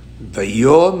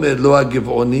 ויאמר לו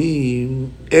הגבעונים,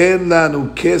 אין לנו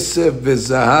כסף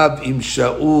וזהב עם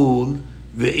שאול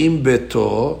ועם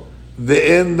ביתו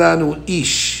ואין לנו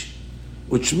איש,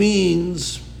 which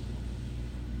means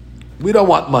we don't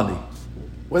want money.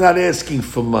 We're not asking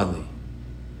for money.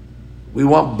 We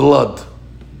want blood.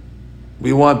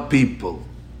 We want people.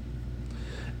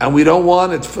 And we don't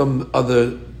want it from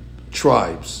other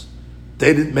tribes.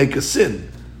 They didn't make a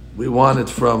sin. We want it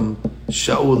from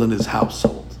Shaul and his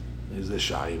household. He's the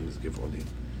Shaim, he's Givonim.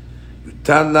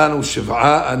 Yutan lanu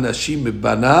shiv'a anashim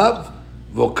mibanav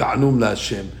v'oka'num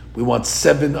la'Hashem. We want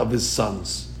 7 of his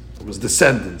sons, of his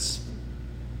descendants.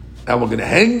 And we're going to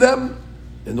hang them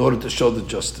in order to show the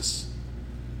justice.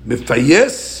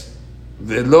 Mifayes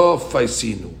Velo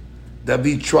faisinu.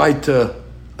 David tried to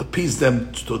appease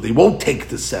them so they won't take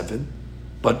the 7.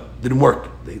 but didn't work.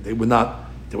 They were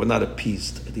not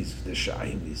appeased. These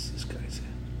Sha'im, these guys.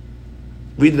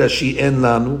 Read Rashi en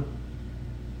lanu.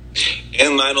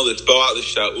 אין לנו לתבוע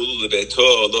לשאול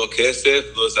לביתו לא כסף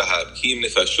לא זהב כי אם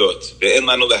נפשות ואין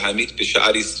לנו להמית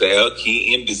בשער ישראל כי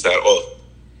אם בזרעו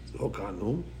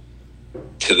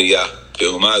תליה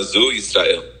באומה זו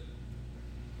ישראל.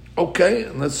 Okay,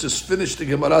 and let's just finish the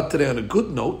Gemara today on a good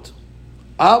note.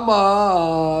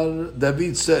 Amar,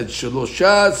 David said,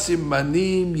 Shelosha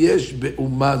simanim yesh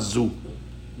be'uma zu.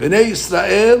 Bnei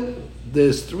Israel,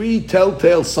 there's 3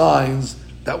 telltale signs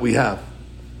that we have.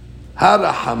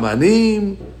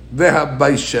 Harahamanim,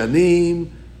 vehabaishanim,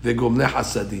 vegomne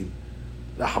hasadim.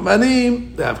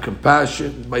 Rahmanim, they have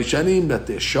compassion. Baishanim, that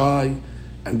they're shy.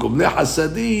 And gomne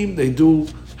hasadim, they do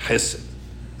chesed.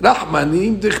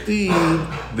 Rahmanim dichtiv,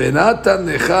 venatan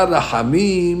necha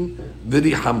rahamim,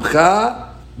 v'rihamcha,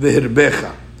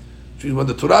 v'hirbecha. When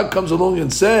the Torah comes along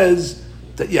and says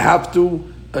that you have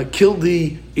to kill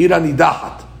the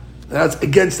iranidahat, that's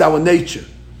against our nature.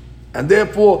 And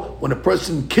therefore, when a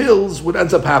person kills, what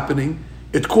ends up happening,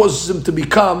 it causes him to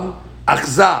become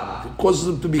akhzar. It causes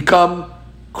him to become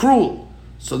cruel.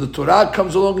 So the Torah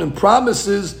comes along and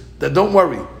promises that don't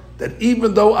worry, that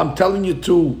even though I'm telling you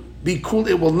to be cruel,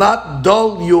 it will not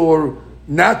dull your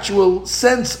natural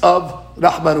sense of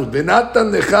rahmanut.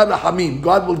 V'natan lecha rahamim.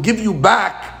 God will give you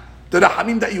back the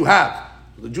rahamim that you have.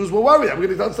 The Jews were worried, I'm going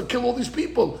to tell us to kill all these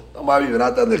people. Don't worry,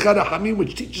 v'natan lecha rahamim,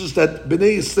 which teaches that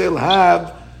Bnei Yisrael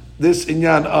have this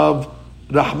inyan of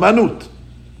rahmanut.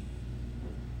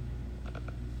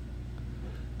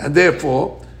 And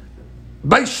therefore,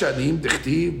 Baishanim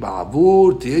dichtiv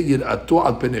ba'avur tiyeh yir'atu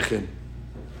al penechem.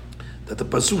 That the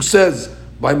pasuk says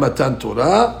by Matan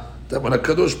Torah that when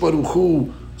HaKadosh Baruch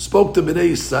Hu spoke to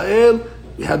Bnei Yisrael,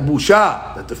 we had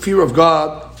busha, that the fear of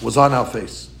God was on our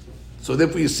face. So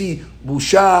therefore you see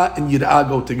busha and yir'ah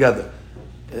go together.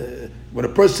 When a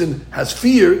person has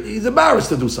fear, he's embarrassed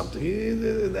to do something.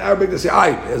 In Arabic they say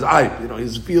aib, he has aib.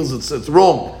 He feels it's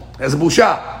wrong. He has a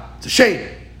busha, it's a shame.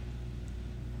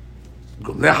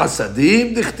 Gomnei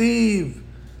hasadim dichtiv.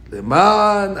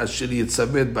 Leman asher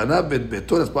yitzaved banav v'et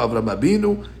beto. That's by Avraham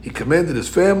Abinu. He commanded his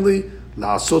family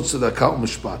la'asot tzedakah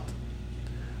u'mishpat.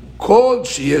 Kol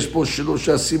sheyesh po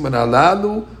shelosha siman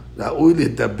halalu ra'ui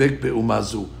lihdabek be'uma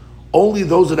zu. Only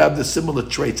those that have the similar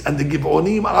traits. And the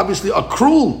Gibeonim obviously are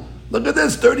cruel. Look at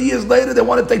this, 30 years later, they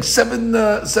want to take seven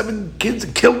kids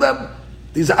and kill them.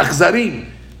 These are akhzarim,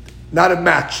 not a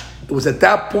match. It was at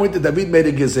that point that David made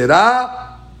a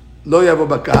gezerah, lo yavo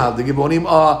bakahal. The Gibeonim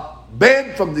are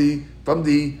banned from the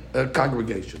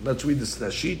congregation. Let's read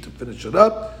this sheet to finish it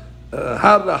up.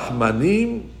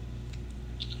 Harachmanim.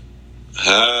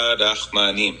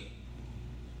 Harachmanim.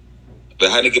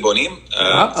 Gibeonim.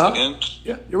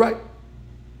 Yeah, you're right.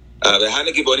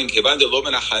 והנה גיבורים, כיוון דלא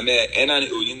מנחמה, אין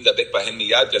הנאויים לדבק בהם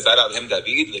מיד, גזר עליהם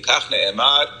דוד, לכך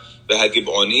נאמר,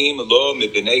 והגיבורים לא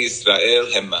מבני ישראל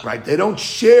המה. Right, they don't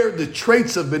share the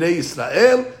traits of Bnei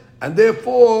Israel, and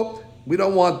therefore, we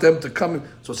don't want them to come in.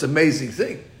 So it's an amazing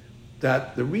thing,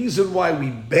 that the reason why we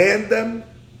ban them,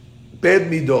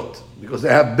 bad midot, because they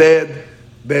have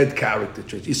bad character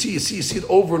traits. You see it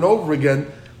over and over again,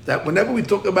 that whenever we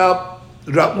talk about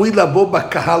Ra'ui labo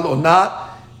bakahal or not,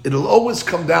 it'll always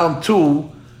come down to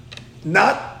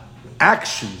not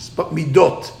actions, but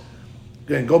midot.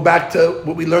 Again, go back to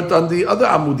what we learned on the other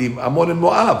Amudim, Ammon and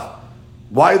Moab.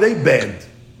 Why are they banned?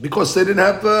 Because they didn't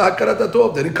have Hakarat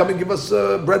HaTov. They didn't come and give us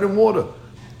bread and water.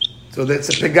 So that's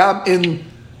a pegam in,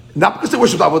 not because they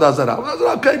worshipped Avodah Zarah.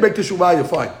 Okay, make the Shuvah, you're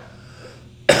fine.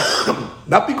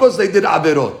 Not because they did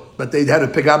Averot, but they had a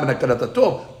pegam in Hakarat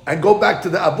HaTov. And go back to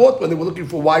the Avot when they were looking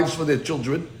for wives for their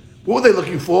children. What were they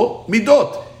looking for?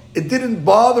 Midot. It didn't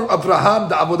bother Avraham,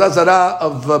 the Avodah Zarah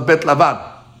of Bet Lavan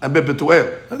and Bet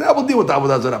Betuel. And I will deal with the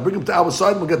Avodah Zarah. Bring them to our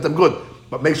side and we'll get them good.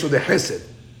 But make sure they're chesed.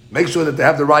 Make sure that they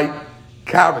have the right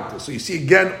character. So you see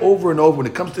again, over and over, when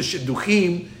it comes to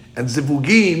shidduchim and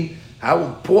zivugim, how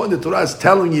important the Torah is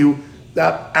telling you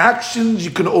that actions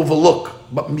you can overlook.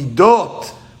 But midot,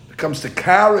 when it comes to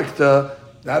character,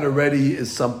 that already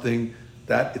is something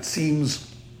that it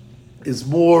seems is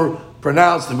more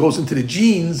pronounced and goes into the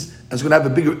genes and is going to have a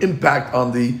bigger impact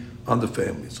on the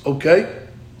families. Okay?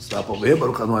 Stop over here.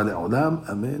 Baruch Adonai Le'olam.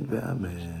 Amen ve'amen.